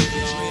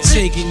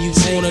 Taking you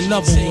on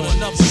another one.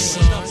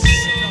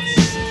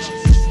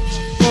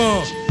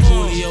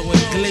 Julio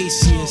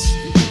Iglesias.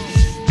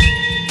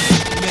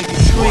 Make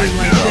it scream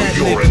like that,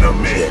 You're in a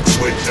mix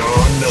with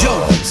Don Knotts. Yo,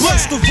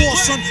 what's the war,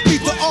 son?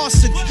 Beat the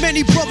arson.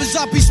 Many brothers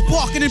I be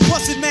sparking and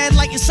busting mad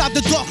light inside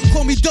the dark.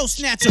 Call me Doe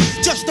Snatcher.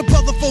 Just a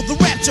brother for the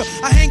rapture.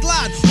 I hang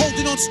glide,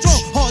 holding on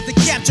strong, hard to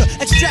capture.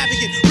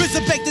 Extravagant,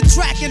 resurrect the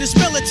track and it's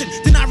militant.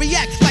 Then I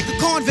react like a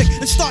convict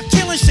and start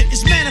killing shit.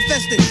 It's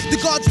manifested. The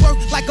guards work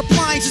like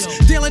appliances.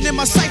 Dealing in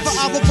my cipher,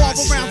 I revolve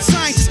around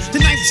sciences. The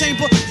knife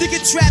chamber, you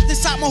get trapped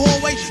inside my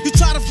hallway. You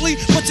try to flee,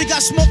 but you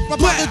got smoke right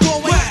by the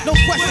doorway. No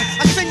question,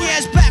 I send your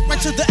ass back right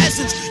to the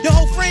essence. Your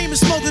whole frame is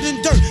smothered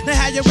in dirt. Now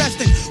how you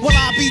resting? Well,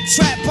 I'll be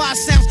trapped by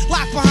sounds,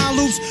 locked behind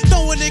loops.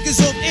 Throwing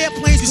niggas off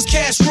airplanes cause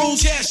cash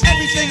rules.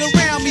 Everything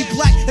around me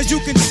black as you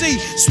can see.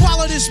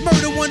 Swallow this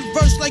murder one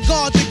verse like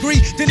God degree.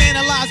 Then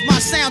analyze my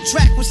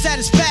soundtrack with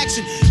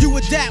satisfaction. You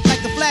adapt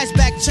like a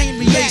flashback chain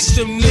reaction. Lace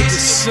them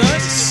niggas,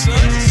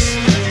 son.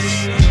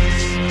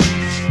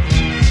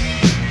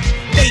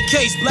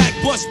 AKs black,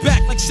 bust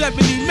back like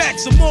 70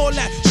 max. I'm all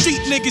that.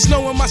 Street niggas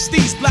knowing my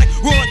steez black.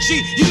 Raw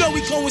G, you know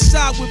he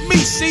coincide with me,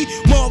 see?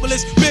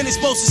 Marvelous, business,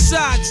 both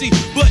society.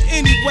 But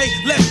anyway,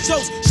 let's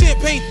toast.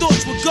 Champagne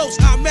thoughts with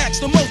ghosts. I max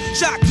the most.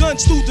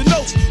 Shotguns through the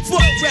notes.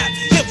 Fuck rap,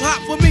 hip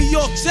hop for me,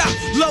 York top.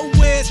 Low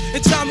wears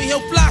and Tommy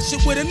Hill fly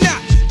shit with a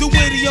knot. The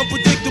way the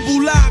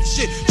unpredictable live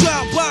shit.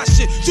 Drive by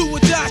shit, do or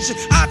die shit.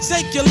 I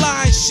take your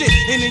lying shit.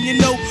 And then you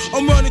know,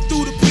 I'm running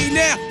through the P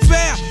now.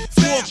 Foul.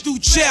 Walk through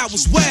child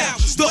was wild.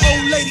 The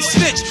old lady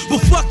snitch, but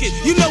fuck it,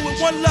 you know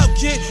it, one love,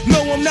 kid. No,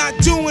 I'm not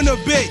doing a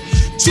bit.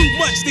 Too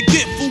much to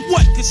get for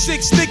what? Cause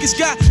 6 niggas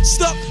got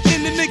stuck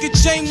in the nigga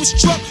chain was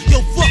truck.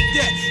 Yo, fuck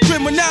that.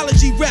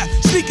 Criminology rap.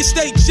 Sneaker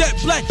stay jet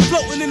black,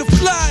 floating in the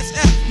flies.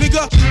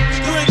 Nigga,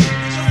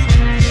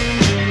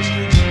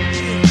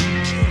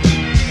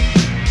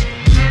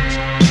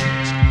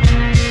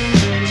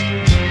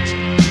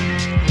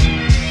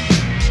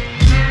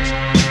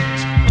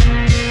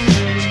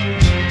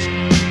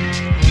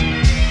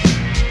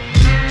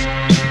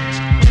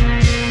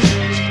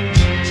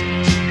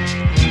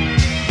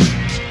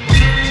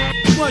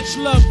 much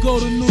love go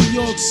to New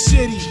York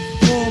City.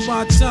 All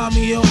my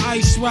Tommy Hill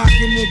ice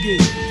rockin'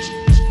 niggas.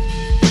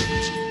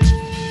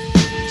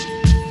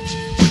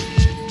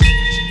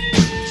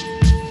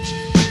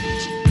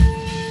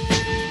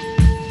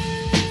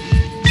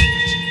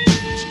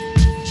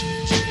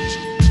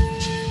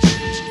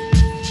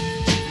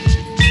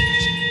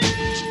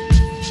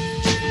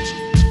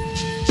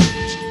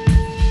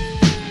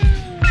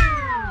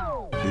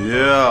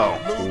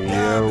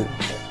 Yo.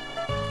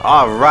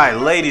 Alright,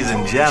 ladies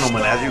and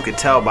gentlemen, as you can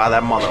tell by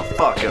that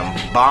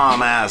motherfucking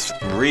bomb-ass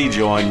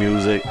rejoin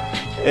music,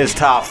 it's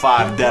top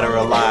 5 dead or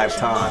alive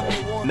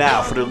time.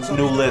 Now, for the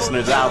new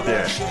listeners out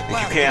there, if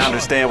you can't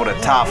understand what a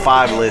top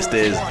 5 list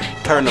is,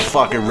 turn the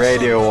fucking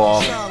radio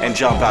off and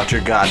jump out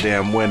your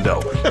goddamn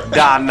window.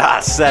 Don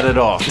Knotts set it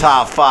off.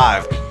 Top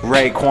 5,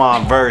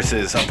 Raekwon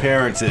verses,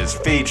 appearances,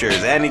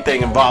 features,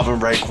 anything involving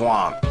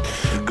Raekwon.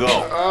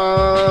 Go.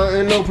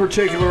 In no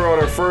particular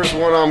order, first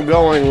one I'm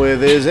going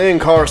with is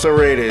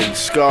Incarcerated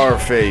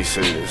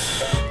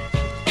Scarfaces.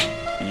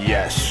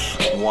 Yes.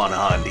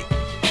 100.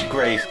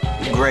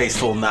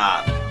 Graceful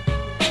nod.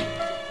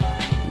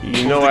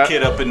 You know, the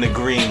kid up in the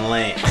green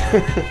lane.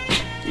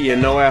 You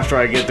know, after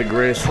I get the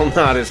graceful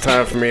nod, it's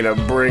time for me to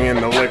bring in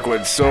the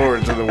liquid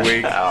swords of the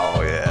week.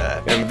 Oh,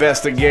 yeah.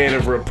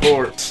 Investigative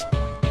reports.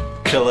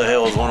 Killer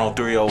Hills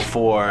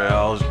 10304.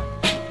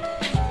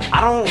 I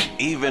don't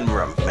even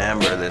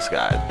remember this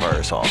guy's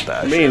verse off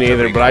that shit. Me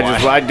neither, but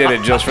I did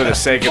it just for the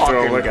sake of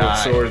throwing liquid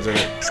swords in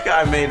it. This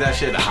guy made that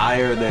shit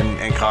higher than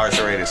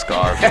Incarcerated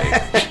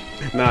Scarface.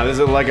 Nah, this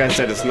is, like I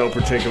said, it's no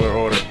particular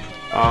order.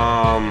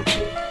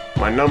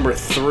 My number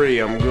 3,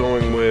 I'm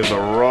going with a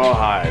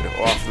Rawhide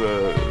off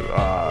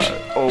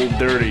the Old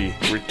Dirty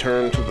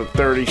Return to the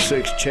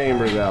 36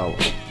 Chambers album.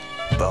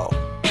 The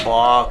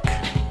fuck?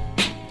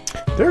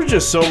 There's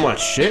just so much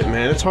shit,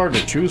 man. It's hard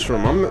to choose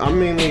from. I'm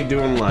mainly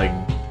doing like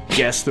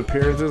guest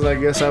appearances, I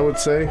guess I would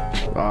say,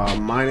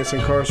 minus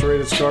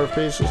Incarcerated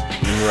Scarfaces.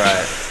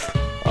 Right.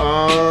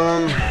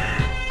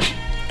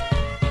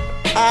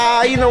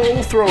 You know,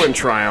 we'll throw in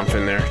Triumph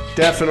in there.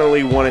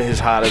 Definitely one of his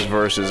hottest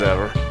verses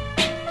ever.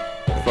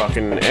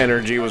 Fucking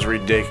energy was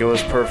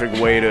ridiculous. Perfect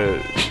way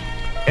to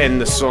end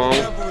the song.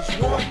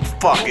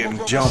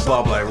 Fucking jump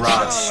up like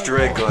Rod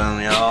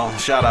Strickland, yo.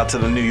 Shout out to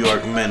the New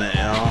York Minute,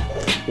 yo.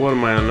 What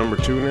am I on, number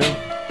 2 now?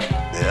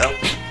 Yep.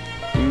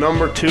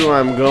 Number 2,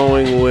 I'm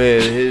going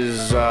with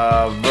his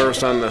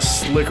verse on the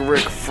Slick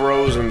Rick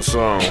Frozen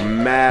song.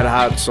 Mad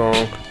hot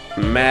song,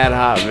 mad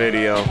hot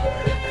video,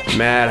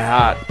 mad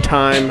hot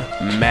time,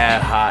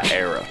 mad hot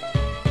era.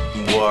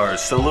 Word.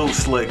 Salute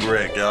Slick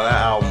Rick, yo. That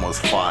album was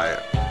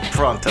fire.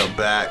 Front to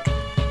back.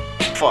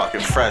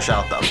 Fucking fresh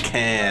out the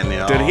can,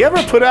 yo. Did he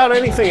ever put out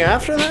anything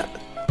after that?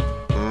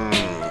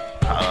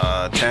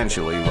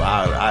 Potentially.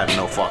 I have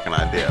no fucking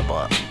idea,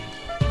 but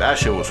that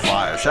shit was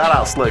fire. Shout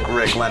out Slick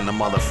Rick letting the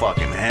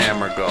motherfucking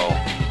hammer go.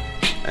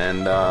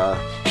 And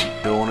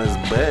doing his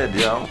bed,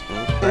 yo.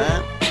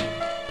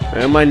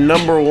 And my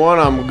number 1,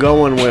 I'm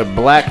going with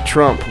Black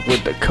Trump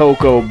with the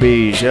Cocoa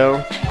Bees,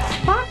 yo.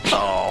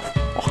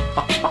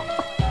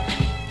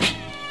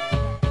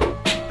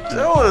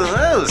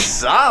 It was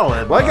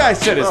solid. Like I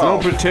said, it's no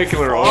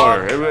particular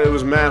order. It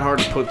was mad hard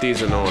to put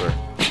these in order.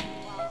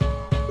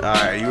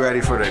 Alright, you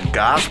ready for the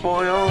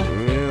gospel, yo?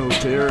 Yeah,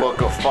 let's hear it.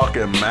 Book of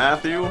fucking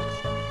Matthew.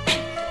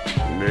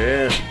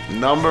 Yeah.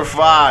 Number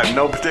 5,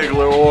 no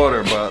particular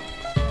order, but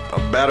a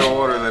better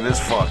order than this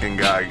fucking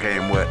guy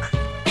came with.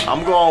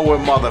 I'm going with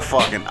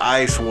motherfucking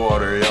Ice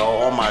Water, yo.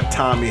 All my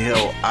Tommy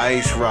Hill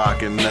ice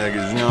rocking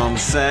niggas, you know what I'm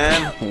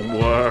saying?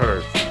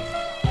 Word.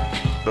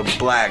 The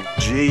Black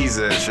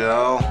Jesus,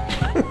 yo.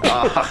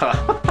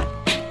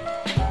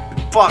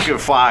 Fucking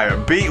fire.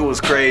 Beat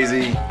was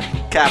crazy.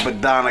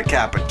 Capadonna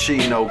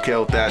Cappuccino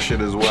killed that shit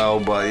as well.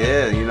 But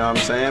yeah, you know what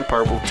I'm saying?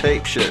 Purple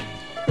tape shit.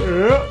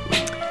 Yeah.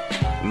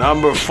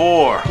 Number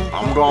 4,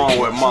 I'm going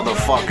with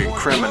motherfucking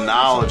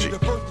Criminology.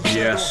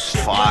 Yes.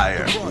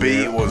 Fire.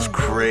 Beat was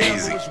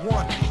crazy.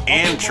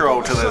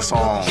 Intro to the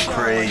song,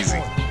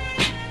 crazy.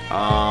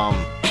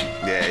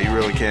 Yeah, you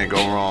really can't go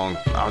wrong.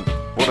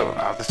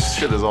 This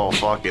shit is all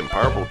fucking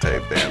purple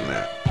tape damn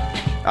there.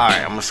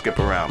 Alright, I'm gonna skip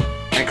around.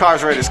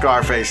 Incarcerated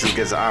Scarfaces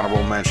gets an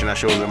honorable mention. That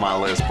shit was in my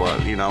list,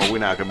 but you know, we're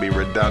not gonna be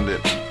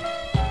redundant.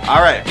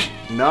 Alright,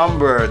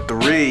 number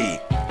 3,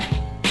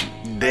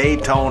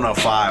 Daytona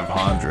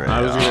 500.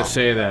 I was gonna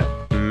say that.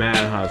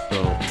 Mad hot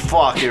though.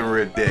 Fucking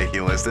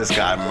ridiculous. This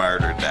guy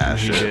murdered that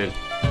He shit. did.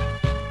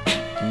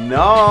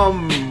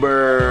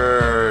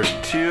 Number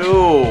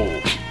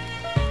 2,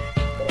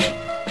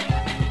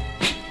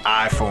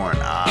 Eye for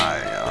an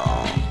Eye, yo.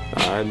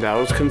 That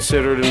was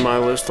considered in my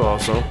list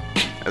also.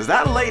 Is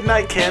that Late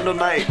Night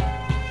Candlelight?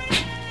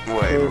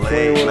 Wait,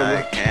 Late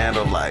Night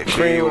Candlelight.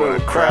 Cream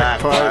with a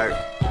crack pipe.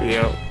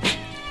 Yep.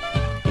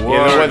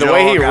 Word, the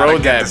way he gotta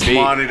wrote get that this beat.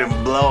 money to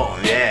blow.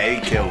 Yeah, he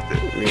killed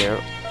it. Yeah.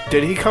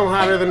 Did he come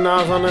hotter than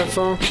Nas on that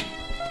song?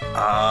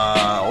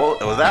 Well,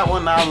 was that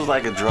one Nas was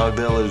like a drug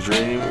dealer's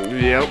dream?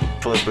 Yep.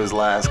 Flip his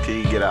last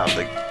key, get out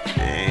the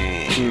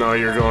game. No,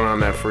 you're going on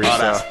that freestyle. Oh,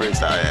 that's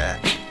freestyle, yeah.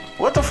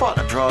 What the fuck?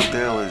 A drug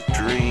dealer's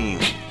dream.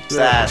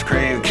 Stash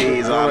cream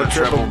keys on a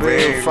triple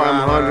beam.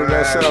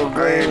 500 SL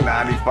green.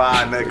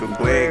 95 nickel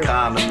gleam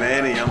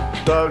condominium.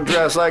 Thug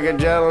dressed like a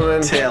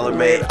gentleman.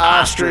 Tailor-made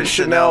ostrich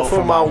Chanel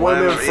for my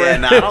women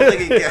friend. Yeah, nah, I don't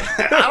think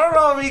I don't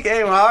know if he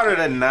came harder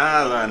than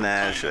Nas on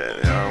that shit.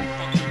 You know?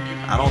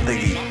 I don't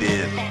think he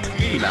did.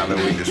 Now that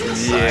we just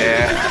recited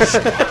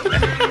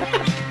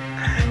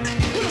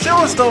that shit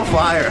was still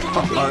fire.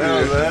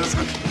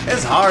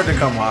 It's hard to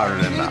come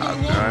harder than Nas.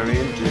 You know what I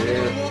mean?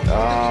 Yeah.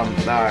 All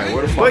right,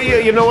 where the fuck? But yeah,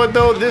 you know what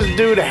though? This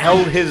dude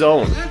held his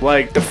own.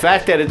 Like the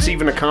fact that it's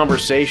even a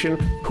conversation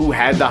who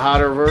had the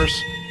hotter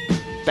verse,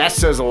 that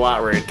says a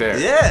lot right there.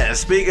 Yeah,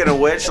 speaking of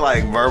which,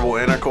 like verbal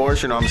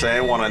intercourse, you know what I'm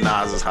saying? One of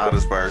Nas's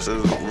hottest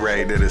verses.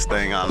 Ray did his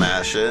thing on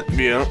that shit.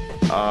 Yeah.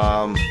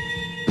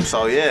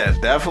 So yeah,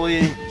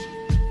 definitely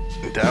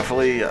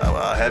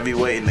a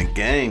heavyweight in the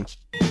game.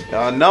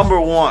 Number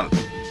one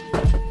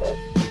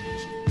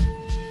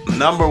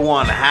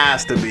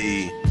has to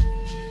be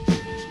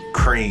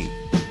Cream.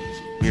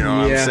 You know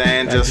what I'm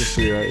saying? Just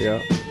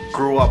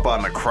grew up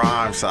on the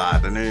crime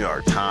side, the New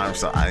York Times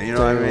side. You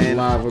know what I mean?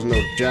 Live was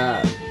no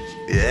job.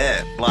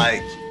 Yeah,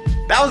 like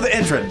that was the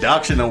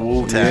introduction to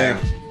Wu-Tang.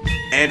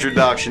 Yeah.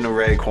 Introduction to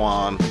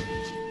Raekwon.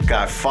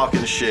 Got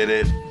fucking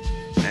shitted.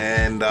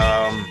 And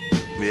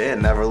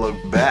never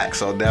looked back.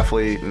 So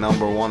definitely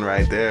number one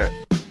right there.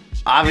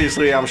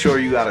 Obviously, I'm sure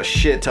you got a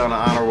shit ton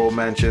of honorable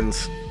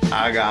mentions.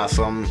 I got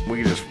some.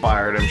 We can just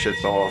fire them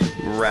shits off.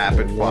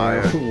 Rapid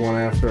fire. One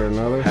after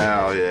another.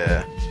 Hell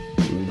yeah.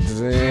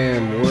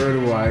 Damn, where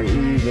do I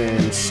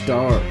even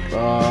start?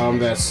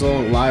 That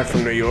song Live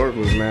from New York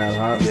was mad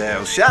hot.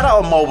 Yeah, shout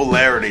out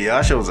Mobilarity.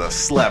 That shit was a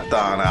slept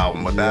on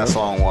album, but that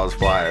song was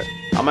fire.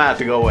 I'm gonna have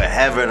to go with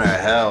Heaven or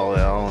Hell, you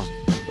know.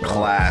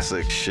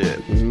 Classic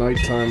shit.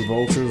 Nighttime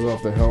Vultures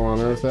off the Hell on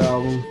Earth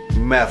album.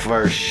 Meth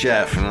vs.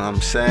 Chef, you know what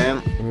I'm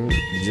saying?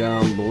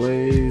 John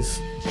Blaze.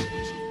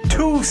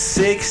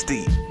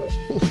 260.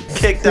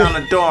 Kick down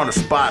the door on the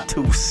spot,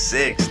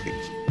 260.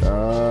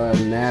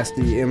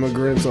 Nasty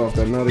Immigrants off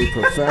the Nutty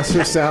Professor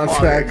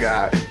soundtrack. Oh my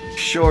God.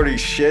 Shorty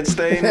Shit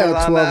Stain.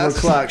 Hell, 12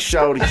 o'clock,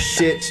 Shorty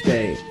Shit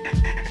Stain.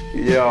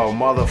 Yo,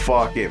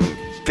 motherfucking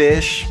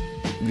Fish.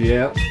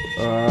 Yep.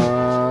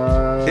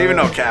 Even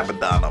though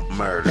Capadonna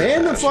murdered.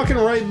 And the fucking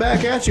Right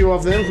Back at You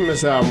off the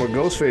Infamous album with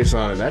Ghostface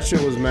on it. That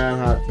shit was mad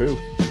hot too.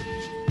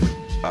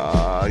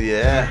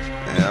 Yeah.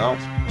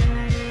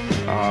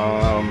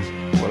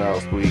 What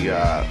else we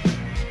got?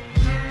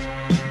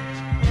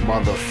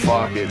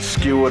 Motherfucking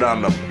Skew It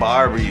on the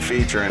Barbie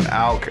featuring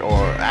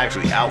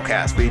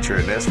Outkast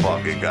featuring this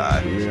fucking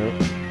guy. Yeah.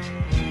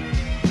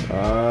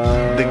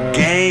 The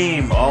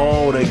Game.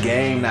 Oh, The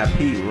Game, that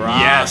Pete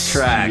Rock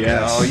track.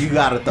 Yes. Oh, you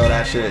gotta throw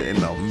that shit in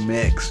the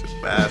mix.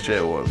 That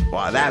shit was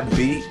fire. That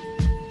beat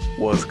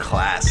was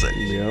classic.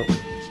 Yep.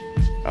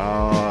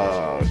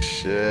 Oh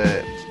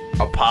shit.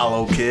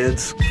 Apollo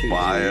Kids.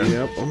 Fire.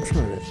 Yep. I'm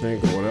trying to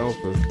think of what else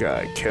this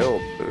guy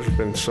killed. There's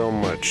been so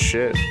much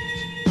shit.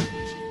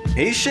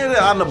 He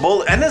shitted on the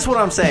bullet, and this is what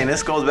I'm saying.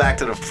 This goes back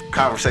to the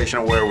conversation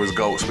of where it was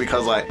Ghost,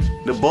 because like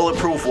the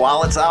Bulletproof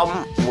Wallets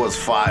album was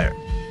fire,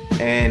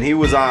 and he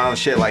was on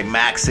shit like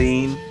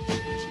Maxine,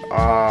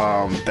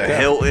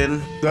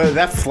 Hilton.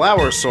 That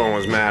Flowers song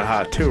was mad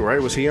hot too,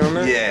 right? Was he on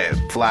that? Yeah,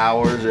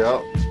 Flowers.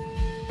 Yep.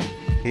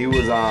 He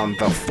was on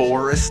The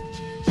Forest.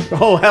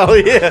 Oh hell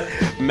yeah!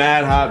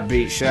 Mad hot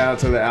beat. Shout out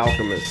to the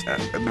Alchemist.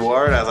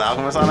 Word, that's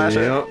Alchemist on that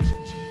Yep. shit.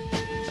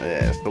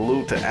 Yeah,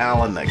 salute to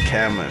Alan the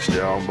Chemist,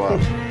 yo.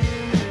 But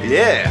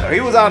yeah, he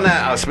was on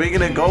that.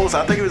 Speaking of Ghosts,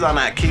 I think he was on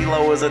that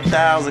Kilo is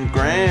 1,000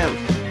 grams.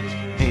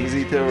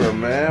 Easy to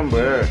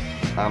remember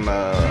on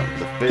the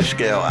Fish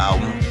Scale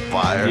album,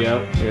 fire.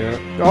 Yep.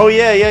 Oh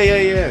yeah.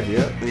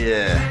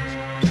 Yeah.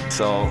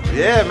 So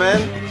yeah, man.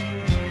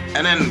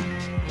 And then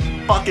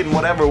fucking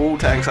whatever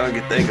Wu-Tang song you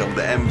could think of,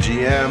 the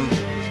MGM,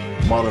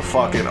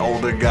 motherfucking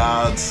Older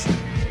Gods.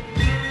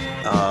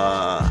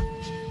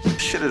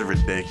 Shit is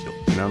ridiculous.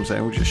 You know what I'm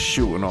saying? We're just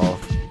shooting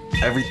off.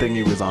 Everything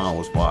he was on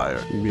was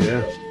fire.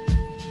 Yeah.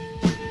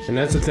 And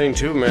that's the thing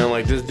too, man.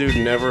 Like this dude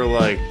never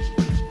like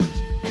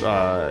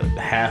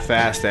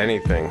half-assed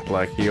anything.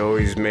 Like he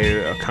always made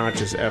a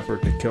conscious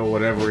effort to kill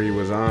whatever he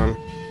was on.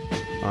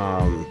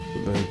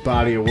 The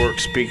body of work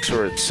speaks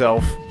for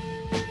itself.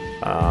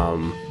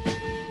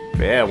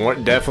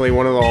 Definitely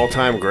one of the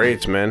all-time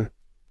greats, man.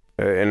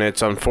 And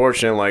it's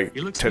unfortunate, like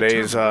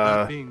today's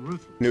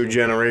new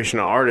generation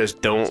of artists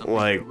don't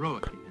like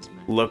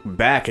look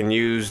back and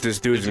use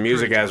this dude's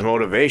music as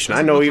motivation.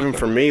 I know even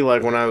for me,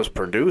 like when I was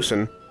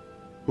producing,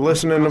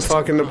 listening to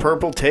fucking the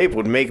Purple Tape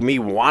would make me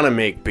want to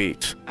make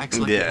beats.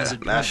 Yeah,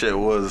 that shit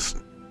was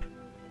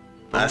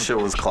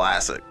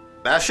classic.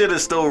 That shit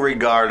is still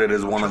regarded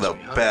as one of the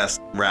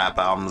best rap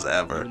albums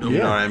ever. You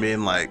know what I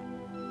mean? Like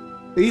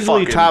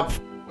easily top,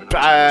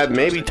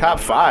 maybe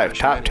top 5,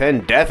 top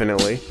 10,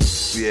 definitely.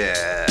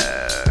 Yeah.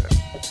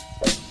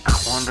 I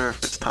wonder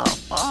if it's top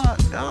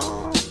 5,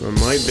 yo. It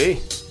might be.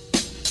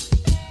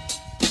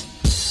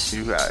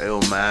 You got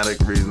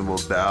Illmatic, Reasonable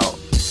Doubt,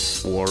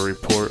 War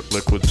Report,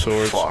 Liquid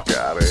Swords. Fuck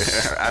out of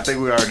here. I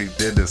think we already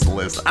did this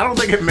list. I don't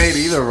think it made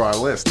either of our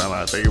lists now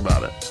that I think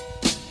about it.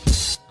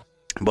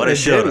 But it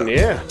should.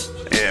 Yeah.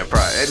 Yeah,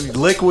 probably.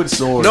 Liquid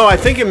Swords. No, I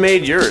think it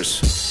made yours.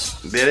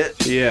 Did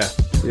it? Yeah.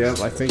 Yep,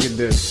 I think it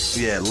did.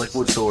 Yeah,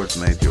 Liquid Swords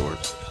made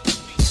yours.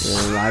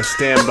 And I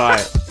stand by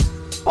it.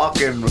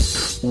 Fucking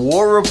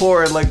War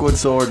Report and Liquid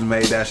Swords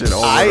made that shit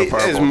over the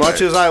Purple As much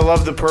Tape. as I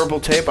love the Purple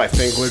Tape, I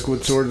think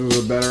Liquid Swords was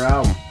a better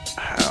album.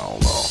 Hell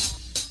no.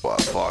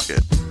 But fuck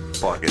it.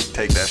 fucking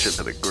take that shit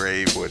to the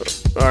grave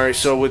with. All right,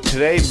 so with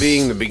today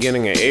being the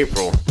beginning of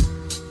April,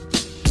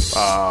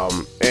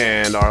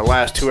 and our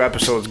last 2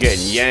 episodes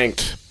getting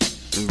yanked,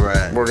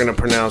 right? We're gonna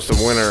pronounce the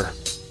winner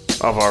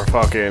of our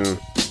fucking.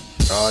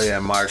 Oh yeah,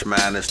 March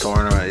Madness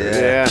tournament.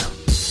 Yeah.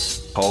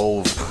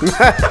 Hove.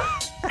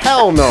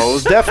 Hell no, it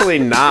was definitely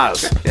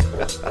Nas.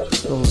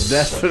 It was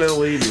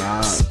definitely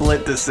Nas.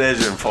 Split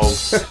decision,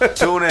 folks.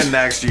 Tune in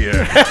next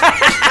year.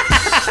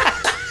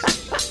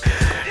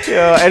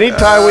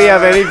 Anytime we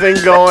have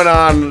anything going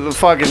on, the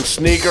fucking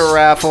sneaker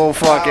raffle,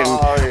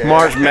 fucking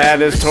March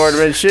Madness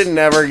tournament, shit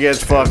never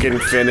gets fucking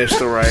finished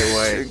the right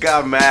way. You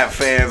got mad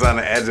fans on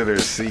the edge of their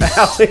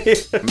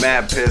seats.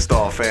 Mad pissed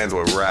off fans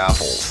with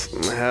raffles.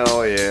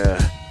 Hell yeah.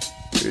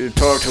 You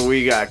talk to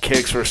We Got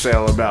Kicks for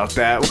Sale about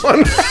that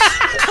one.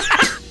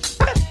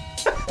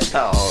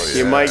 Oh, yeah.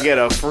 You might get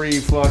a free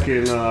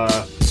fucking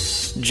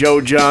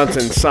Joe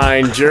Johnson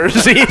signed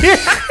jersey.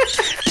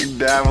 You're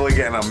definitely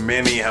getting a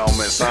mini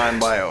helmet signed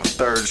by a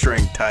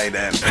third-string tight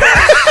end.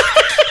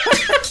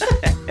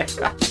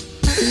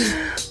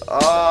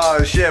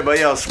 Oh shit! But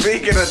yo,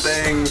 speaking of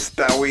things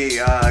that we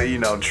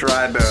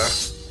tried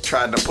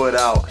to put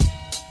out,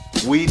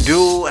 we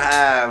do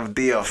have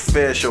the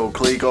official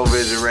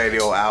ColecoVision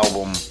Radio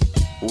album,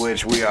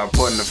 which we are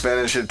putting the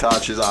finishing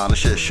touches on. The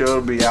shit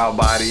should be out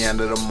by the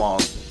end of the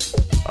month.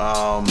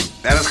 And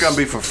it's gonna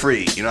be for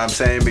free, you know what I'm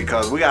saying?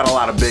 Because we got a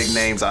lot of big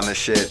names on this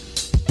shit.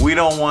 We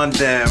don't want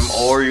them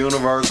or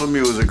Universal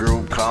Music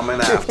Group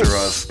coming after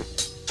us.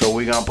 So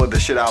we gonna put the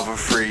shit out for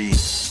free.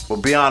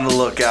 But be on the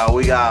lookout.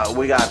 We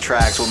got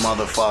tracks with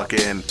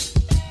motherfucking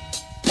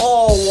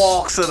all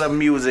walks of the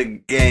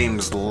music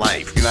game's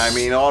life. You know what I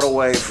mean? All the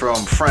way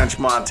from French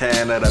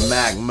Montana to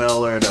Mac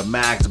Miller to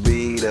Max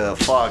B to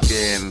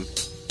fucking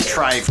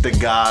Trife the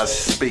Goss,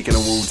 speaking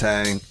of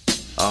Wu-Tang.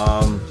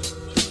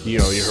 You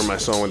heard my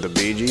song with the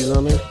Bee Gees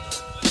on it?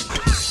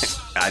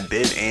 I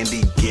did.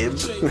 Andy Gibb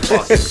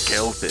fucking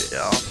killed it,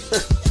 yo.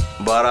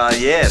 But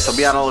yeah, so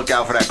be on the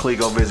lookout for that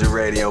ColecoVision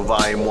Radio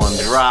Volume 1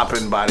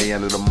 dropping by the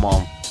end of the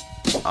month.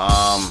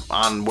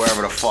 On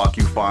wherever the fuck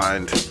you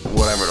find,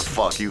 whatever the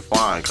fuck you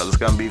find, because it's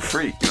gonna be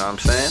free, you know what I'm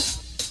saying?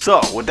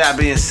 So, with that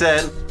being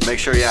said, make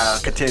sure y'all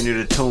continue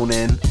to tune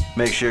in.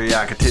 Make sure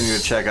y'all continue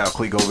to check out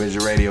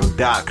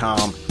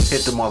ColecoVisionRadio.com.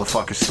 Hit the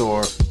motherfucking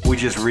store. We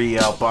just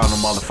re-up on the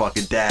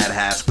motherfucking dad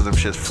hats because them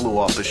shits flew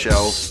off the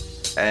shelf.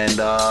 And,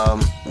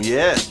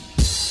 yeah.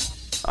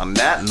 On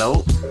that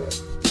note,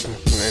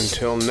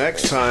 until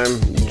next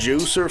time,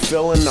 Juicer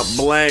fill in the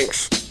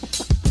blanks.